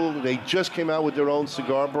motorcycle. They just came out with their own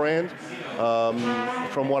cigar brand.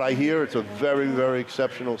 From what I hear, it's a very, very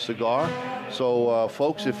exceptional cigar. So,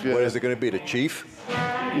 folks, if you... What is it going to be? The Chief?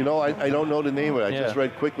 You know, I don't know the name of it. I just Yeah.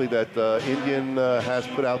 read quickly that Indian has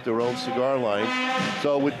put out their own cigar line.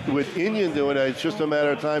 So with Indian doing it, it's just a matter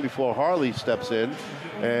of time before Harley steps in,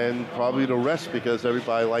 and probably the rest, because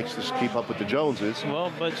everybody likes to keep up with the Joneses.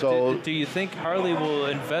 Well, but So- do you think Harley will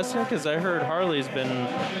invest in it? Because I heard Harley's been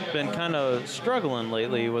kind of struggling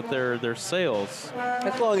lately with their sales.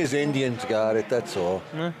 As long as Indians got it, that's all.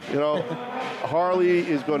 You know, Harley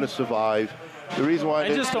is going to survive. The reason why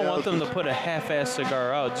I just don't want them to put a half-ass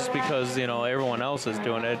cigar out just because everyone else is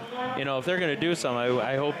doing it. If they're going to do something,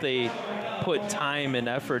 I hope they put time and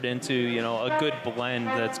effort into a good blend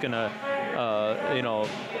that's going to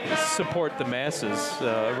support the masses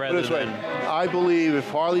rather This way, than. I believe if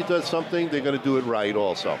Harley does something, they're going to do it right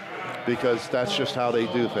also, because that's just how they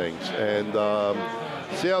do things. And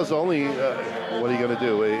sales only, what are you going to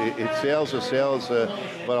do? Sales are sales,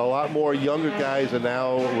 but a lot more younger guys are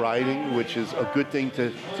now riding, which is a good thing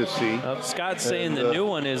to see. Scott's saying And, the new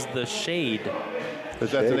one is the Shade.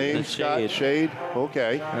 Is that the name, The Scott? Shade. Shade?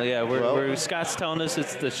 Okay. Yeah, Well- Scott's telling us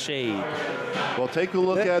it's the Shade. Well, take a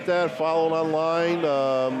look at that. Follow it online.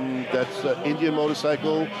 That's Indian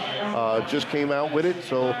Motorcycle. Just came out with it,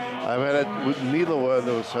 so neither one of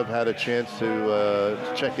us have had a chance to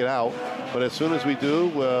check it out. But as soon as we do,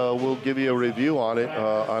 we'll give you a review on it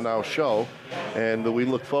on our show, and we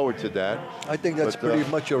look forward to that. I think that's But, pretty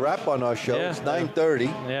much a wrap on our show. Yeah. It's 9:30.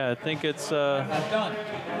 Yeah, I think it's.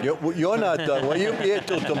 You're not done. Well, you'll be here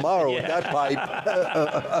till tomorrow with that pipe.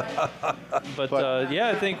 But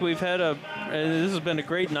I think we've had this has been a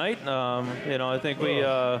great night. I think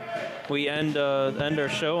we end our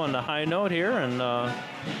show on the high note here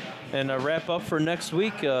and wrap up for next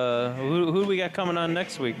week. Who do we got coming on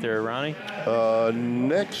next week there, Ronnie?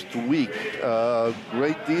 Next week,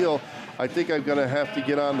 great deal. I think I'm going to have to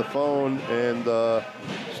get on the phone and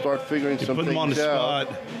start figuring some put things them on the out,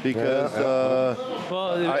 spot. because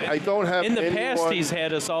Well, I don't have in the past anyone- he's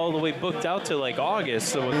had us all the way booked out to like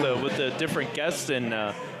August with the different guests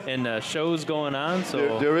and shows going on.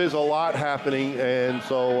 So there is a lot happening, and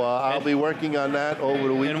so I'll be working on that over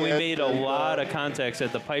the weekend. And we made a lot of contacts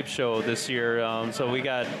at the Pipe Show this year. So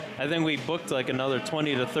I think we booked like another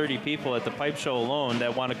 20 to 30 people at the Pipe Show alone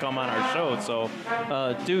that want to come on our show.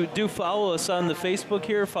 So do follow us on the Facebook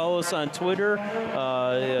here. Follow us on Twitter.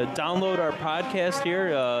 Download our podcast here.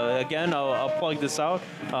 Again, I'll plug this out.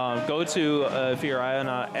 Go to, if you're on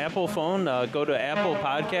an Apple phone, go to Apple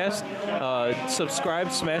Podcast.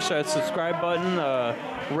 Subscribe, smash that subscribe button.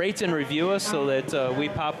 Rate and review us so that we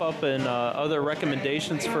pop up in other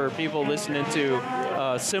recommendations for people listening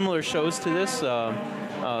to similar shows to this.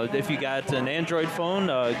 If you got an Android phone,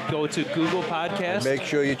 go to Google Podcast. Make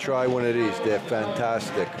sure you try one of these. They're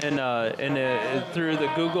fantastic. And through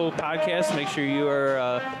the Google Podcast, make sure you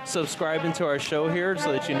are subscribing to our show here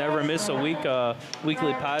so that you never miss a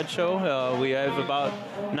weekly pod show. We have about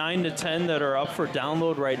 9 to 10 that are up for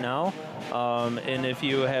download right now. And if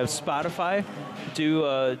you have Spotify,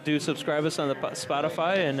 do subscribe us on the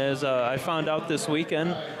Spotify. And as I found out this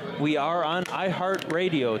weekend, we are on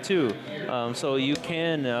iHeartRadio too. So you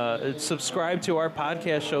can subscribe to our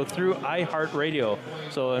podcast show through iHeartRadio.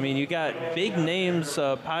 So, I mean, you got big names,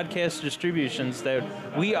 podcast distributions that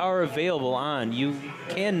we are available on. You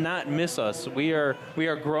cannot miss us. We are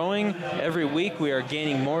growing every week. We are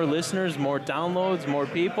gaining more listeners, more downloads, more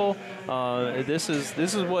people. This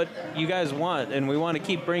is what you guys want, and we want to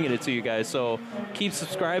keep bringing it to you guys. So keep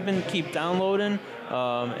subscribing, keep downloading.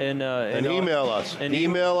 And email us. and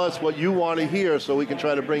email us what you want to hear so we can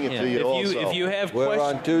try to bring it to you also. If you have We're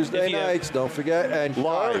questions, on Tuesday if you have- nights, don't forget. And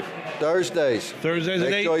Live. Thursdays. Thursdays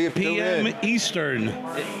Make at sure you 8 tune p.m. in. Eastern,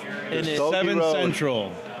 and it- Stogie 7 Road.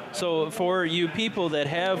 Central. So for you people that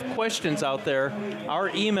have questions out there, our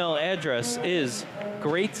email address is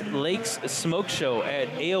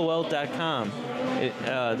greatlakessmokeshow@aol.com.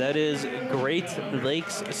 That is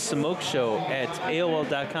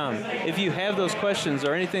greatlakessmokeshow@aol.com. If you have those questions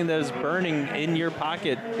or anything that is burning in your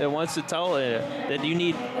pocket that wants to tell that you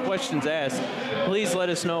need questions asked, please let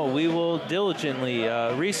us know. We will diligently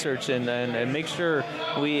research and make sure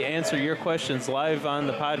we answer your questions live on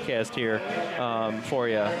the podcast here for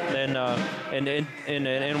you.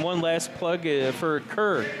 And one last plug for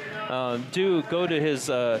Kerr. Do go to his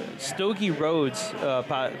Stogie Roads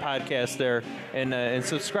podcast there and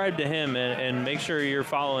subscribe to him and make sure you're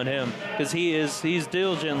following him because he's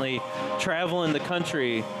diligently traveling the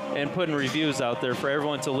country and putting reviews out there for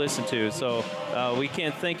everyone to listen to. So we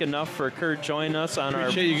can't thank enough for Kurt joining us on our show.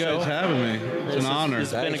 Appreciate you guys having me. It's an honor.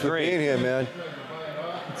 It's been Thanks for great. being here, man.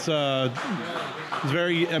 It's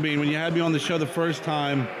very. I mean, when you had me on the show the first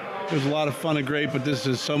time, it was a lot of fun and great. But this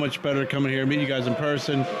is so much better coming here, meet you guys in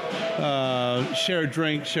person, share a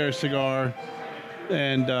drink, share a cigar,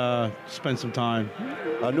 and spend some time.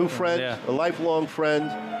 A new friend, a lifelong friend,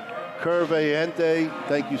 Kerr Vejente.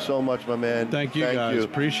 Thank you so much, my man. Thank you, guys.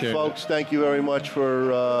 Appreciate it. Folks, thank you very much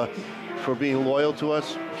for being loyal to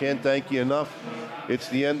us. Can't thank you enough. It's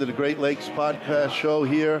the end of the Great Lakes Podcast Show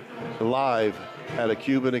here, live at a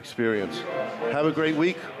Cuban Experience. Have a great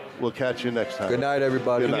week. We'll catch you next time. Good night,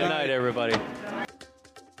 everybody. Good night. Good night, everybody.